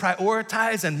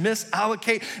misprioritize and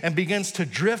misallocate and begins to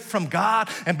drift from God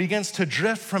and begins to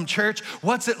drift from church.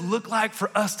 What's it look like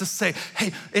for us to say,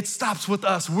 hey, it stops with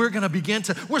us. We're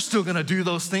still gonna do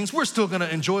those things. We're still gonna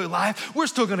enjoy life. We're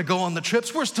still gonna go on the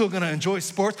trips. We're still gonna enjoy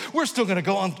sports. We're still gonna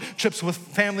go on trips with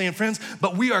family and friends,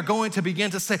 but we are going to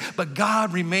begin to say, but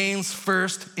God remains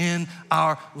first in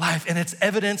our life. And it's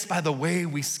evidenced by the way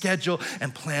we schedule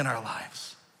and plan our lives.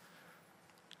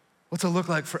 What's it look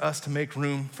like for us to make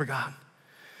room for God?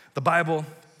 The Bible,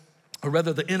 or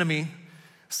rather the enemy,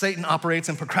 Satan operates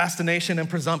in procrastination and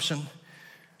presumption,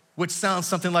 which sounds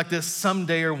something like this: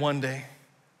 someday or one day.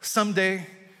 Someday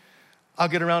I'll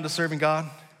get around to serving God.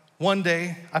 One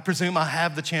day I presume I'll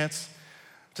have the chance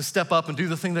to step up and do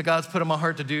the thing that God's put in my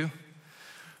heart to do.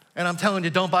 And I'm telling you,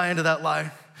 don't buy into that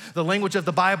lie. The language of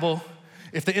the Bible,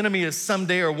 if the enemy is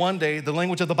someday or one day, the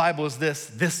language of the Bible is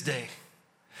this day.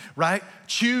 Right?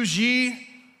 Choose ye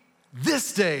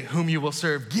this day whom you will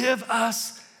serve. Give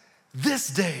us this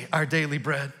day our daily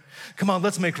bread. Come on,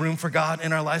 let's make room for God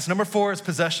in our lives. Number 4 is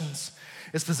possessions.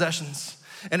 It's possessions.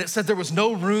 And it said there was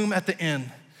no room at the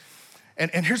inn.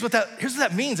 And here's what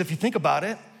that means if you think about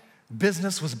it.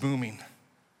 Business was booming.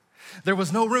 There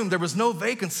was no room, there was no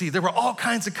vacancy. There were all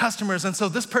kinds of customers. And so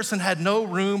this person had no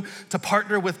room to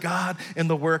partner with God in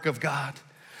the work of God.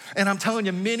 And I'm telling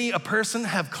you, many a person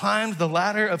have climbed the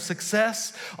ladder of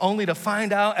success only to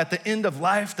find out at the end of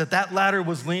life that ladder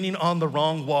was leaning on the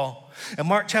wrong wall. And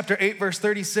Mark chapter 8, verse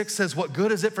 36 says, what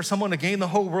good is it for someone to gain the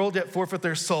whole world yet forfeit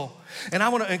their soul? And I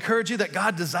want to encourage you that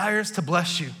God desires to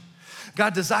bless you.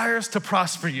 God desires to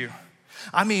prosper you.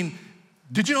 I mean,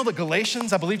 did you know that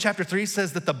Galatians, I believe chapter 3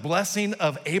 says that the blessing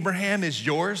of Abraham is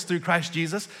yours through Christ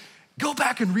Jesus? Go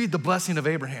back and read the blessing of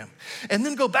Abraham, and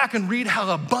then go back and read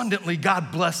how abundantly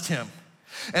God blessed him.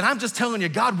 And I'm just telling you,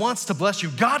 God wants to bless you.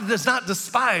 God does not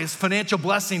despise financial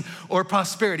blessing or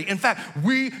prosperity. In fact,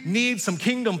 we need some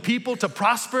kingdom people to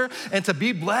prosper and to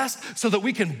be blessed so that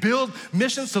we can build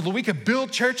missions, so that we can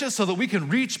build churches, so that we can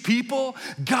reach people.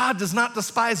 God does not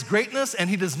despise greatness, and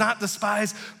he does not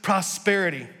despise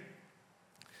prosperity.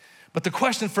 But the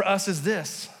question for us is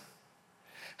this: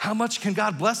 how much can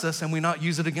God bless us and we not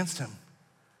use it against him?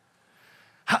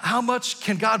 How much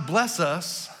can God bless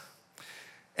us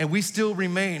and we still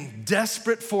remain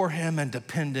desperate for him and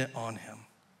dependent on him?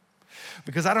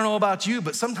 Because I don't know about you,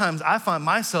 but sometimes I find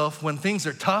myself when things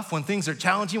are tough, when things are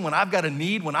challenging, when I've got a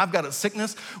need, when I've got a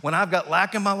sickness, when I've got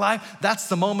lack in my life, that's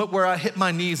the moment where I hit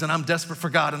my knees and I'm desperate for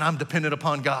God and I'm dependent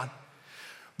upon God.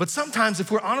 But sometimes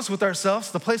if we're honest with ourselves,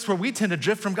 the place where we tend to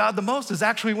drift from God the most is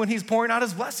actually when he's pouring out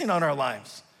his blessing on our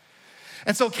lives.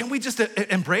 And so can we just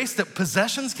embrace that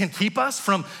possessions can keep us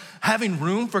from having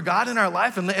room for God in our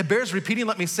life? And it bears repeating,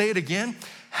 let me say it again.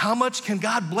 How much can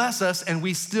God bless us and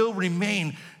we still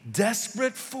remain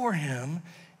desperate for him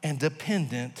and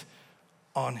dependent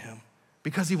on him?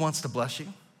 Because he wants to bless you.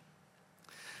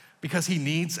 Because he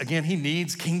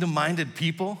needs kingdom-minded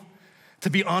people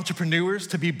to be entrepreneurs,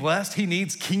 to be blessed. He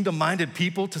needs kingdom-minded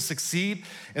people to succeed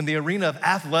in the arena of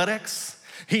athletics.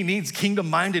 He needs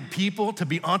kingdom-minded people to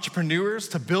be entrepreneurs,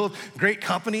 to build great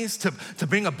companies, to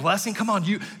bring a blessing. Come on,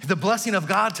 the blessing of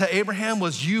God to Abraham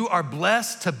was you are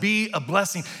blessed to be a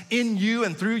blessing. In you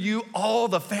and through you, all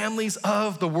the families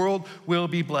of the world will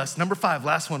be blessed. Number 5,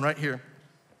 last one right here,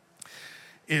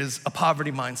 is a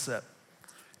poverty mindset.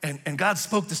 And God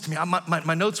spoke this to me.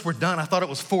 My notes were done. I thought it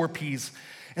was 4 P's.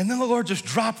 And then the Lord just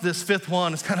dropped this 5th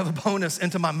one as kind of a bonus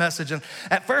into my message. And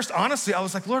at first, honestly, I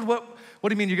was like, Lord, what do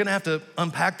you mean? You're gonna have to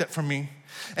unpack that for me.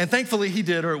 And thankfully he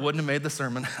did, or it wouldn't have made the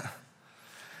sermon.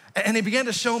 And he began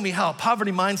to show me how a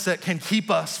poverty mindset can keep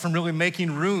us from really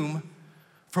making room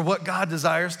for what God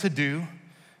desires to do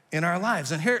in our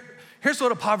lives. And here's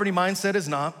what a poverty mindset is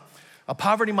not. A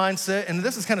poverty mindset, and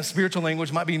this is kind of spiritual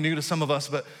language, might be new to some of us,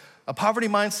 but a poverty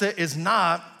mindset is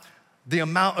not the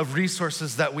amount of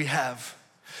resources that we have.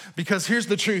 Because here's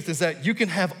the truth, is that you can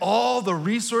have all the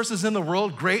resources in the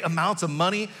world, great amounts of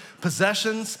money,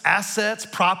 possessions, assets,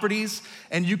 properties,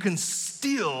 and you can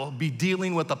still be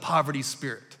dealing with a poverty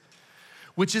spirit,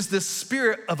 which is this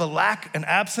spirit of a lack, an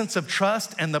absence of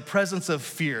trust, and the presence of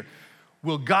fear.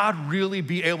 Will God really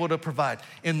be able to provide?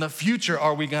 In the future,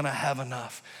 are we gonna have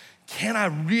enough? can I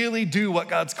really do what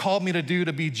God's called me to do,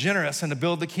 to be generous and to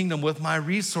build the kingdom with my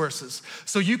resources?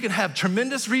 So you can have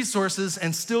tremendous resources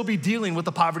and still be dealing with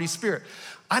the poverty spirit.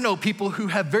 I know people who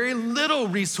have very little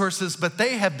resources, but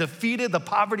they have defeated the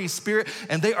poverty spirit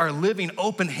and they are living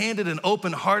open-handed and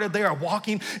open-hearted. They are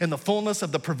walking in the fullness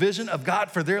of the provision of God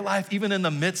for their life, even in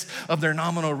the midst of their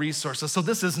nominal resources. So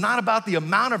this is not about the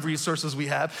amount of resources we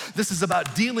have. This is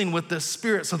about dealing with this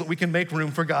spirit so that we can make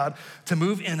room for God to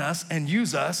move in us and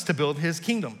use us to build his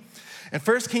kingdom. And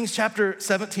 1 Kings chapter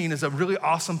 17 is a really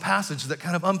awesome passage that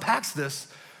kind of unpacks this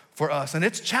for us. And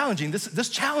it's challenging. This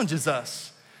challenges us.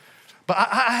 But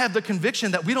I have the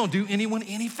conviction that we don't do anyone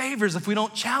any favors if we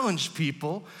don't challenge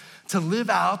people to live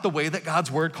out the way that God's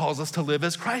word calls us to live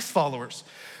as Christ followers.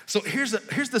 So here's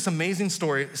this amazing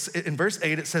story. In verse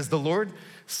 8, it says, the Lord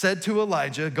said to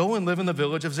Elijah, go and live in the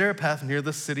village of Zarephath near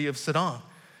the city of Sidon.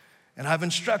 And I've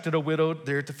instructed a widow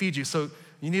there to feed you. So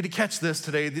you need to catch this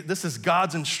today. This is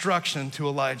God's instruction to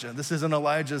Elijah. This isn't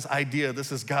Elijah's idea.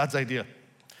 This is God's idea.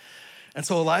 And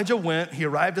so Elijah went. He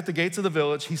arrived at the gates of the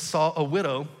village. He saw a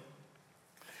widow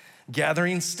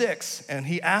gathering sticks, and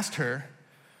he asked her,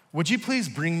 would you please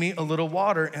bring me a little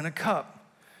water in a cup?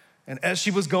 And as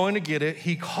she was going to get it,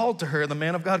 he called to her, the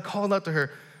man of God called out to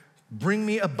her, bring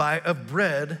me a bite of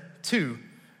bread too.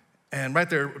 And right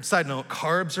there, side note,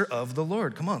 carbs are of the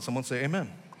Lord. Come on, someone say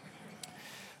amen.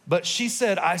 But she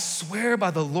said, I swear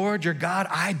by the Lord your God,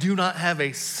 I do not have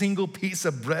a single piece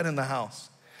of bread in the house.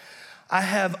 I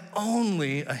have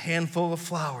only a handful of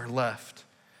flour left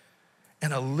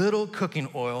and a little cooking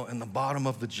oil in the bottom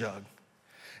of the jug.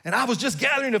 And I was just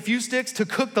gathering a few sticks to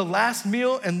cook the last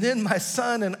meal, and then my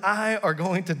son and I are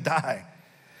going to die.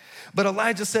 But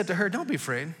Elijah said to her, don't be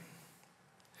afraid.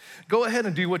 Go ahead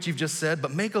and do what you've just said,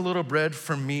 but make a little bread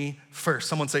for me first.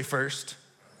 Someone say first.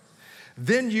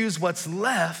 Then use what's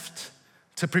left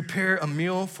to prepare a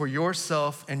meal for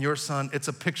yourself and your son. It's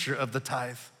a picture of the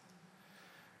tithe,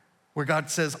 where God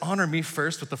says, honor me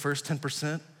first with the first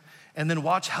 10%. And then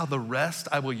watch how the rest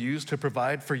I will use to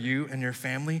provide for you and your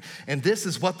family. And this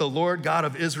is what the Lord God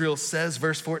of Israel says,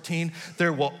 verse 14,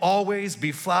 there will always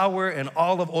be flour and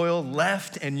olive oil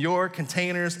left in your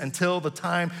containers until the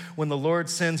time when the Lord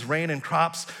sends rain and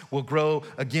crops will grow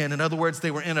again. In other words,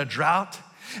 they were in a drought.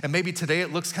 And maybe today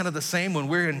it looks kind of the same when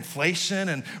we're in inflation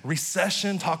and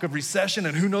recession, talk of recession,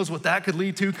 and who knows what that could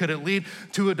lead to. Could it lead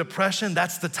to a depression?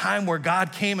 That's the time where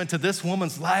God came into this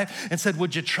woman's life and said,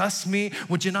 would you trust me?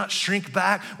 Would you not shrink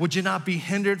back? Would you not be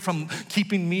hindered from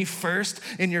keeping me first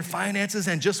in your finances?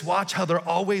 And just watch how there'll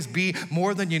always be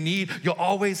more than you need. You'll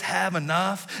always have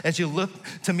enough as you look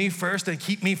to me first and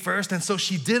keep me first. And so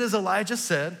she did as Elijah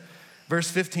said. Verse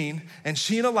 15, and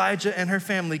she and Elijah and her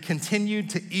family continued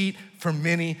to eat for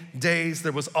many days.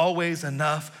 There was always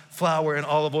enough flour and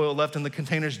olive oil left in the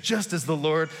containers, just as the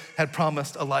Lord had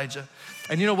promised Elijah.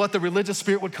 And you know what? The religious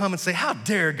spirit would come and say, how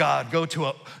dare God go to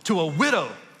a widow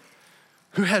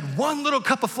who had one little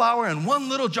cup of flour and one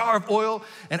little jar of oil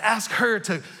and ask her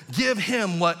to give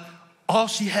him all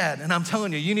she had. And I'm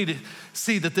telling you, you need to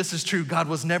see that this is true. God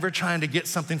was never trying to get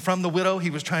something from the widow. He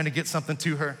was trying to get something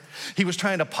to her. He was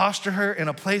trying to posture her in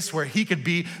a place where he could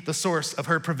be the source of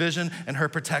her provision and her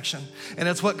protection. And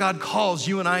it's what God calls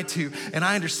you and I to. And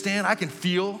I understand, I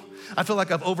feel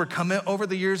like I've overcome it over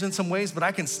the years in some ways, but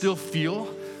I can still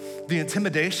feel the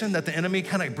intimidation that the enemy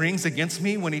kind of brings against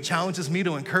me when he challenges me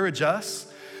to encourage us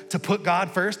to put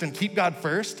God first and keep God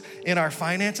first in our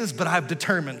finances. But I've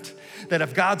determined that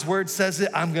if God's word says it,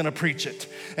 I'm gonna preach it.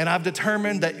 And I've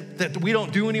determined that we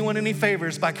don't do anyone any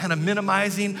favors by kind of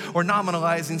minimizing or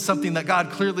nominalizing something that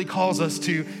God clearly calls us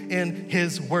to in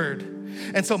his word.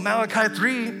 And so Malachi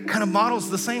 3 kind of models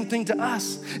the same thing to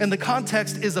us. And the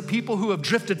context is a people who have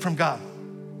drifted from God.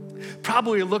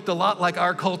 Probably looked a lot like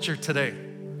our culture today.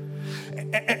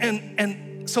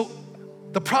 And so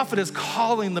the prophet is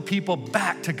calling the people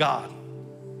back to God.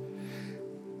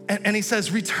 And he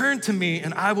says, return to me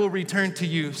and I will return to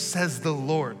you, says the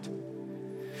Lord.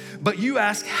 But you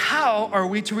ask, how are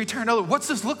we to return? What's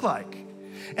this look like?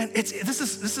 And this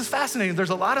is fascinating. There's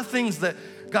a lot of things that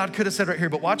God could have said right here,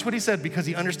 but watch what he said, because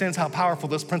he understands how powerful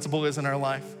this principle is in our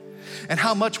life and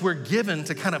how much we're given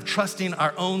to kind of trusting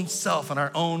our own self and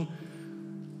our own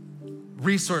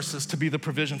resources to be the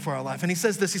provision for our life. And he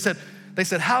says this, they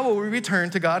said, how will we return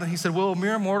to God? And he said, will a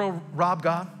mere mortal rob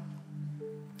God?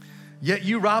 Yet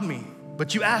you rob me.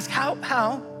 But you ask,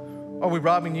 how are we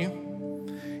robbing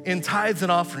you? In tithes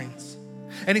and offerings.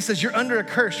 And he says, you're under a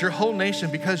curse, your whole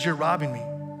nation, because you're robbing me.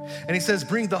 And he says,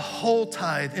 bring the whole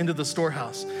tithe into the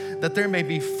storehouse, that there may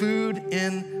be food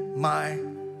in my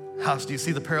house. Do you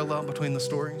see the parallel between the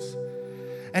stories?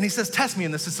 And he says, test me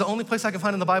in this. It's the only place I can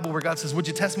find in the Bible where God says, would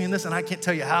you test me in this? And I can't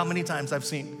tell you how many times I've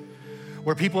seen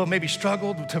where people have maybe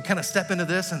struggled to kind of step into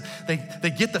this, and they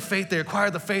get the faith, they acquire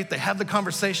the faith, they have the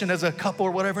conversation as a couple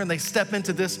or whatever, and they step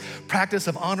into this practice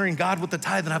of honoring God with the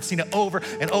tithe. And I've seen it over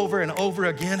and over and over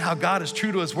again, how God is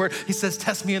true to his word. He says,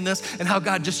 test me in this, and how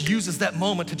God just uses that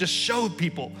moment to just show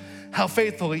people how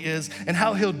faithful he is and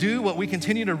how he'll do what we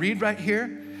continue to read right here.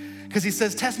 Because he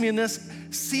says, test me in this,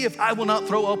 see if I will not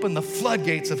throw open the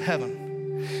floodgates of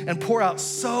heaven and pour out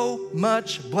so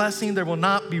much blessing there will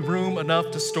not be room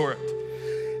enough to store it.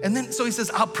 And then, so he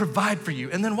says, I'll provide for you.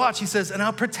 And then watch, he says, and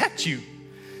I'll protect you.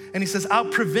 And he says, I'll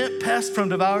prevent pests from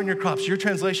devouring your crops. Your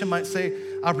translation might say,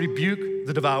 I'll rebuke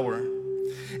the devourer.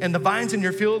 And the vines in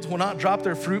your fields will not drop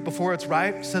their fruit before it's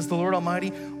ripe, says the Lord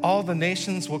Almighty. All the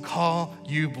nations will call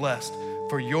you blessed,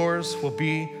 for yours will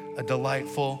be a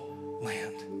delightful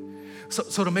land.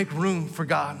 So to make room for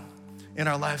God in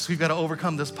our lives, we've got to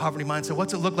overcome this poverty mindset.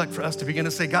 What's it look like for us to begin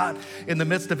to say, God, in the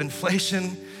midst of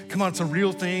inflation, come on, it's a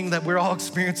real thing that we're all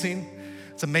experiencing.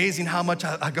 It's amazing how much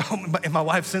I go, and my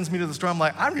wife sends me to the store. I'm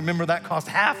like, I remember that cost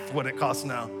half what it costs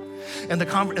now. And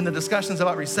the discussions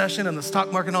about recession and the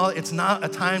stock market and all, it's not a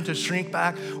time to shrink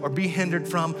back or be hindered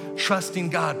from trusting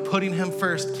God, putting him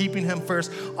first, keeping him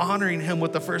first, honoring him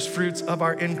with the first fruits of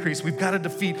our increase. We've got to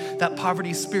defeat that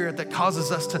poverty spirit that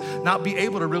causes us to not be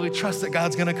able to really trust that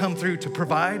God's gonna come through to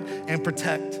provide and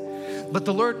protect. But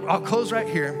the Lord, I'll close right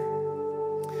here.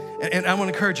 And I want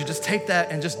to encourage you, just take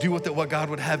that and just do with it what God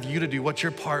would have you to do. What's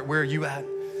your part? Where are you at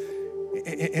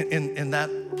in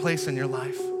that place in your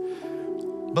life?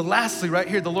 But lastly, right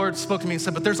here, the Lord spoke to me and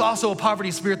said, but there's also a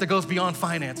poverty spirit that goes beyond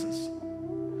finances.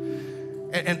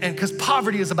 And because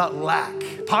poverty is about lack.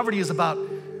 Poverty is about,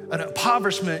 an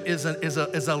impoverishment is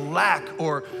a lack,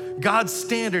 or God's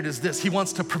standard is this. He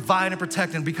wants to provide and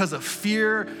protect, and because of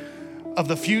fear of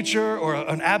the future or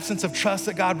an absence of trust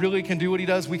that God really can do what he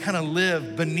does, we kind of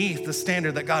live beneath the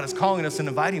standard that God is calling us and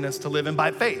inviting us to live in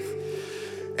by faith.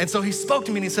 And so he spoke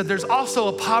to me and he said, there's also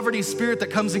a poverty spirit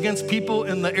that comes against people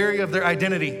in the area of their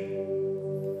identity.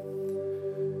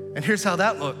 And here's how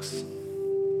that looks.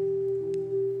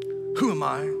 Who am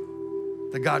I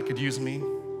that God could use me?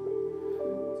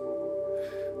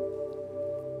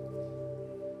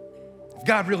 If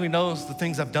God really knows the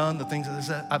things I've done, the things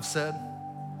that I've said,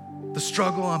 the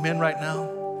struggle I'm in right now.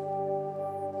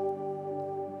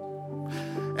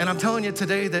 And I'm telling you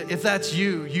today that if that's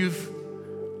you,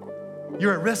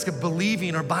 you're at risk of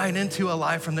believing or buying into a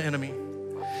lie from the enemy.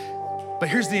 But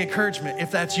here's the encouragement.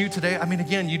 If that's you today, I mean,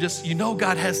 again, you know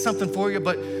God has something for you,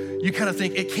 but you kind of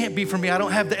think, it can't be for me. I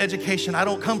don't have the education. I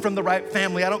don't come from the right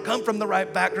family. I don't come from the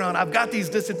right background. I've got these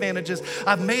disadvantages.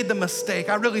 I've made the mistake.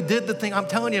 I really did the thing. I'm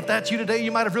telling you, if that's you today,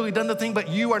 you might have really done the thing, but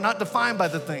you are not defined by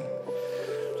the thing.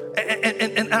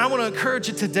 And I want to encourage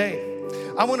you today.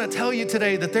 I want to tell you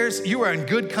today that you are in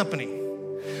good company.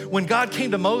 When God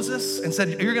came to Moses and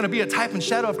said, you're gonna be a type and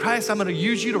shadow of Christ, I'm gonna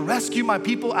use you to rescue my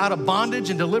people out of bondage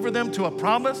and deliver them to a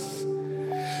promise.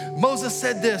 Moses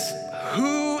said this,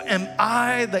 who am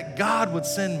I that God would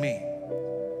send me?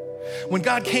 When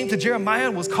God came to Jeremiah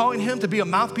and was calling him to be a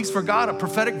mouthpiece for God, a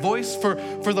prophetic voice for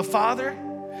the Father,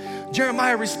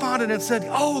 Jeremiah responded and said,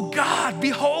 oh God,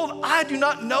 behold, I do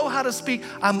not know how to speak.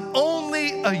 I'm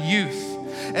only a youth.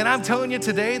 And I'm telling you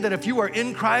today that if you are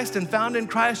in Christ and found in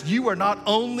Christ, you are not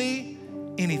only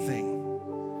anything.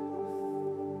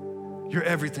 You're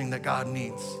everything that God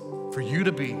needs for you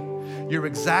to be. You're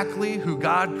exactly who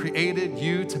God created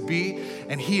you to be,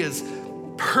 and he is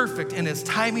perfect in his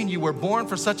timing. You were born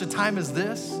for such a time as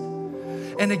this.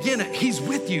 And again, he's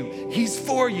with you. He's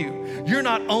for you. You're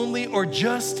not only or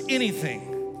just anything.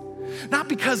 Not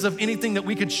because of anything that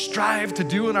we could strive to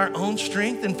do in our own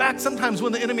strength. In fact, sometimes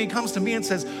when the enemy comes to me and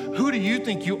says, who do you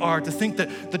think you are to think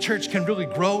that the church can really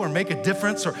grow or make a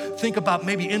difference, or think about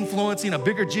maybe influencing a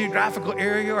bigger geographical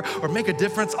area or make a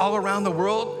difference all around the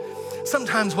world?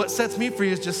 Sometimes what sets me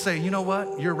free is just say, you know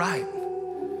what, you're right.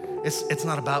 It's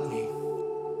not about me.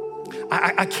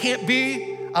 I can't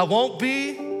be, I won't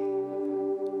be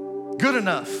good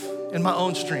enough in my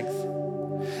own strength.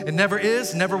 It never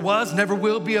is, never was, never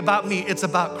will be about me. It's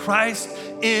about Christ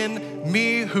in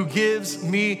me who gives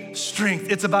me strength.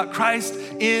 It's about Christ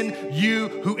in you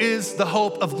who is the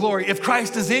hope of glory. If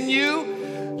Christ is in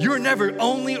you, you're never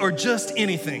only or just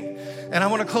anything. And I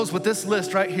want to close with this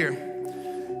list right here.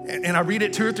 And I read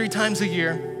it 2 or 3 times a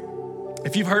year.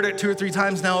 If you've heard it 2 or 3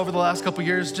 times now over the last couple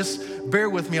years, just bear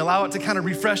with me. Allow it to kind of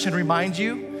refresh and remind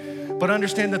you. But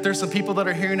understand that there's some people that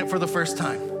are hearing it for the first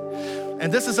time.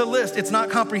 And this is a list. It's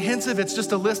not comprehensive. It's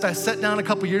just a list I set down a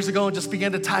couple years ago and just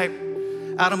began to type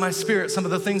out of my spirit some of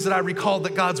the things that I recalled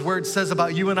that God's word says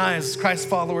about you and I as Christ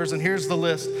followers, and here's the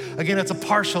list. Again, it's a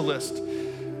partial list.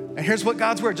 And here's what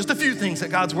God's word, just a few things that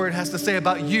God's word has to say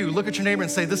about you. Look at your neighbor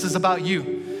and say, this is about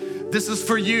you. This is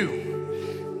for you.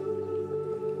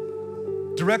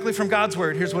 Directly from God's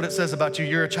word, here's what it says about you.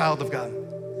 You're a child of God.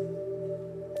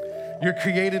 You're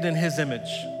created in his image.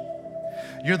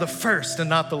 You're the first and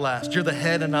not the last. You're the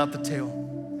head and not the tail.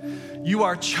 You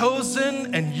are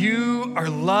chosen and you are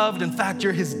loved. In fact,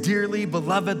 you're his dearly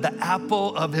beloved, the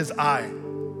apple of his eye.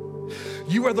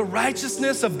 You are the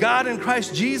righteousness of God in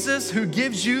Christ Jesus who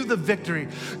gives you the victory.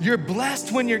 You're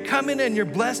blessed when you're coming and you're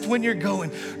blessed when you're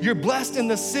going. You're blessed in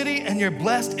the city and you're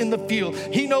blessed in the field.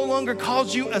 He no longer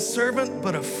calls you a servant,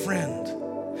 but a friend.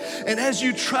 And as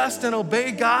you trust and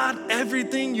obey God,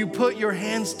 everything you put your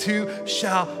hands to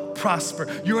shall prosper.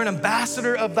 You're an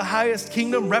ambassador of the highest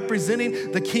kingdom,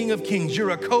 representing the King of Kings.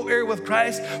 You're a co-heir with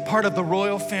Christ, part of the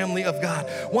royal family of God.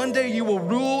 One day you will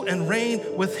rule and reign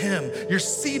with him. You're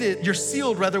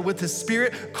sealed with his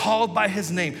spirit, called by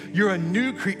his name. You're a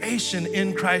new creation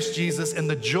in Christ Jesus, and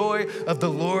the joy of the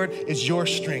Lord is your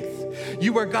strength.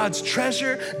 You are God's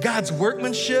treasure, God's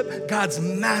workmanship, God's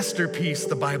masterpiece,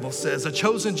 the Bible says. A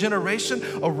chosen generation,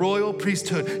 a royal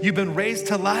priesthood. You've been raised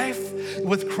to life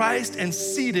with Christ and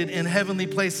seated in heavenly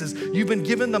places. You've been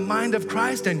given the mind of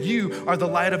Christ, and you are the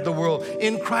light of the world.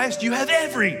 In Christ, you have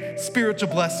every spiritual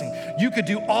blessing. You could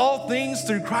do all things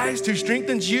through Christ who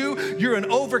strengthens you. You're an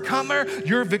overcomer.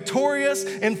 You're victorious.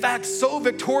 In fact, so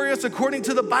victorious according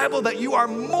to the Bible that you are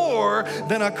more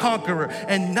than a conqueror.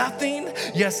 And nothing,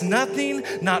 yes, nothing,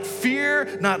 not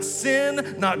fear, not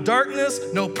sin, not darkness,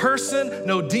 no person,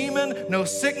 no demon, no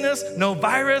sickness, no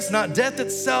virus, not death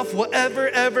itself will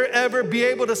ever be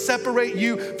able to separate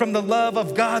you from the love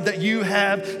of God that you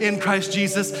have in Christ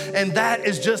Jesus. And that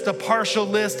is just a partial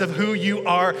list of who you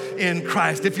are in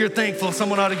Christ. If you're thankful,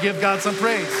 someone ought to give God some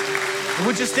praise.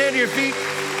 Would you stand to your feet?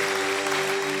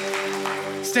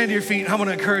 Stand to your feet. I want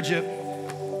to encourage you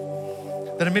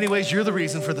that in many ways you're the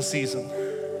reason for the season.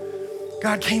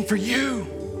 God came for you.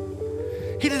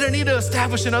 He didn't need to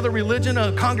establish another religion,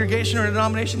 a congregation, or a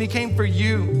denomination. He came for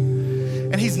you.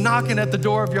 And he's knocking at the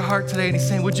door of your heart today, and he's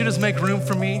saying, would you just make room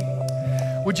for me?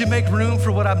 Would you make room for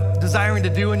what I'm desiring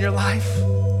to do in your life?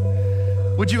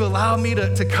 Would you allow me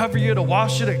to cover you, to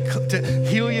wash you, to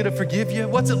heal you, to forgive you?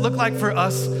 What's it look like for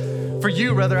us, for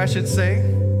you rather, I should say,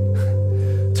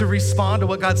 to respond to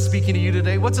what God's speaking to you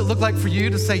today? What's it look like for you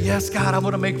to say, yes, God, I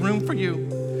want to make room for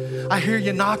you. I hear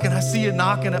you knocking. I see you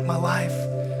knocking at my life,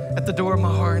 at the door of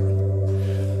my heart.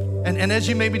 And as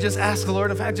you maybe just ask the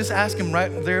Lord, in fact, just ask him right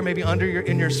there, maybe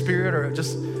in your spirit, or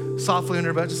just softly under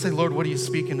your breath, just say, Lord, what are you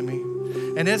speaking to me?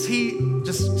 And as he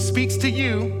just speaks to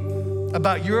you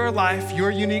about your life,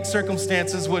 your unique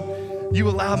circumstances, would you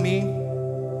allow me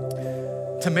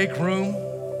to make room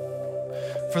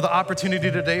for the opportunity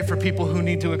today for people who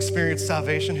need to experience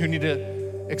salvation, who need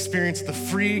to experience the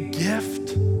free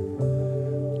gift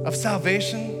of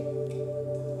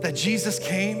salvation, that Jesus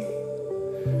came,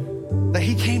 that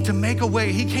he came to make a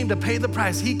way. He came to pay the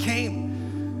price. He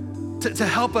came to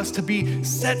help us to be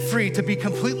set free, to be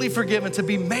completely forgiven, to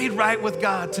be made right with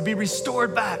God, to be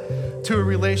restored back to a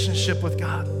relationship with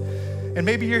God. And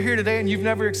maybe you're here today and you've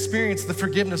never experienced the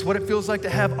forgiveness, what it feels like to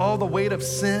have all the weight of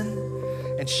sin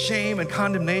and shame and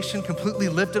condemnation completely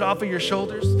lifted off of your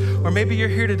shoulders. Or maybe you're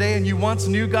here today and you once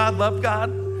knew God, loved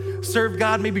God, served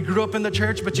God, maybe grew up in the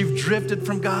church, but you've drifted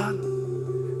from God,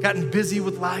 gotten busy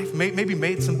with life, maybe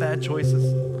made some bad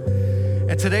choices.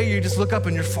 And today you just look up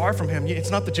and you're far from him. It's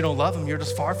not that you don't love him, you're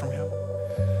just far from him.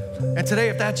 And today,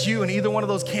 if that's you in either one of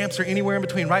those camps or anywhere in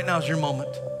between, right now is your moment.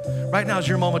 Right now is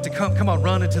your moment to come on,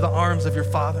 run into the arms of your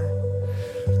Father.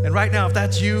 And right now, if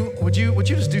that's you, would you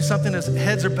just do something as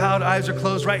heads are bowed, eyes are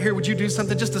closed right here? Would you do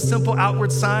something, just a simple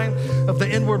outward sign of the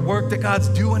inward work that God's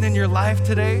doing in your life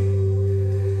today?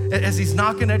 As he's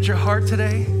knocking at your heart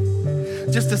today?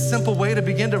 Just a simple way to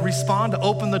begin to respond, to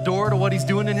open the door to what he's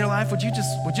doing in your life. Would you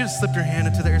just slip your hand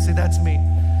into there and say, that's me.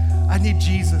 I need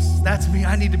Jesus. That's me.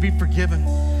 I need to be forgiven.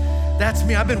 That's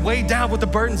me. I've been weighed down with the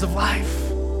burdens of life.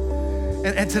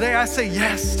 And today I say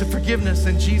yes to forgiveness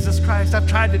in Jesus Christ. I've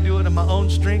tried to do it in my own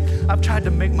strength. I've tried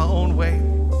to make my own way.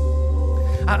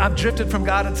 I've drifted from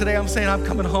God, and today I'm saying I'm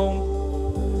coming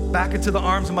home, back into the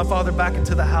arms of my Father, back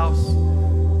into the house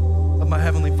of my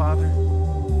Heavenly Father.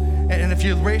 And if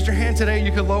you raised your hand today,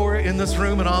 you could lower it in this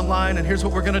room and online. And here's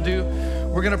what we're gonna do.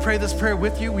 We're gonna pray this prayer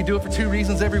with you. We do it for 2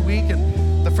 reasons every week.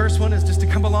 And the first one is just to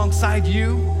come alongside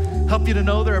you, help you to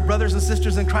know there are brothers and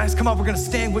sisters in Christ. Come on, we're gonna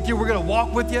stand with you. We're gonna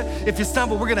walk with you. If you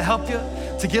stumble, we're gonna help you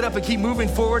to get up and keep moving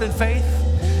forward in faith.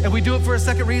 And we do it for a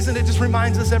second reason. It just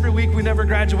reminds us every week we never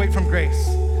graduate from grace.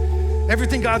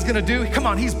 Everything God's gonna do, come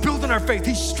on, he's building our faith.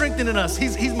 He's strengthening us.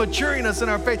 He's maturing us in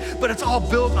our faith, but it's all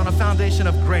built on a foundation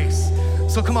of grace.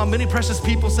 So come on, many precious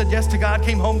people said yes to God,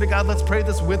 came home to God. Let's pray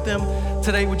this with them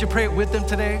today. Would you pray it with them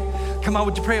today? Come on,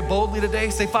 would you pray it boldly today?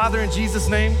 Say, Father, in Jesus'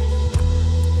 name,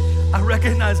 I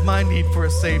recognize my need for a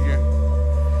Savior.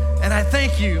 And I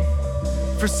thank you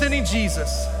for sending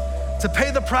Jesus to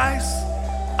pay the price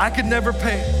I could never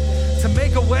pay, to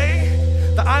make a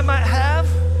way that I might have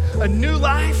a new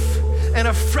life and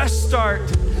a fresh start.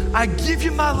 I give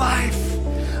you my life.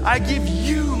 I give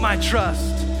you my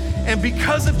trust. And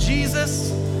because of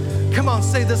Jesus, come on,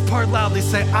 say this part loudly.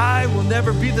 Say, I will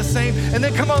never be the same. And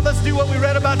then come on, let's do what we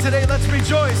read about today. Let's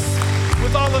rejoice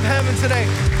with all of heaven today.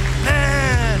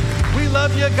 Man, we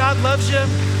love you. God loves you.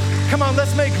 Come on,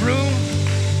 let's make room.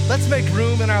 Let's make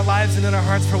room in our lives and in our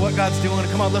hearts for what God's doing.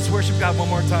 Come on, let's worship God one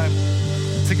more time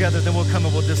together. Then we'll come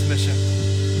and we'll dismiss you.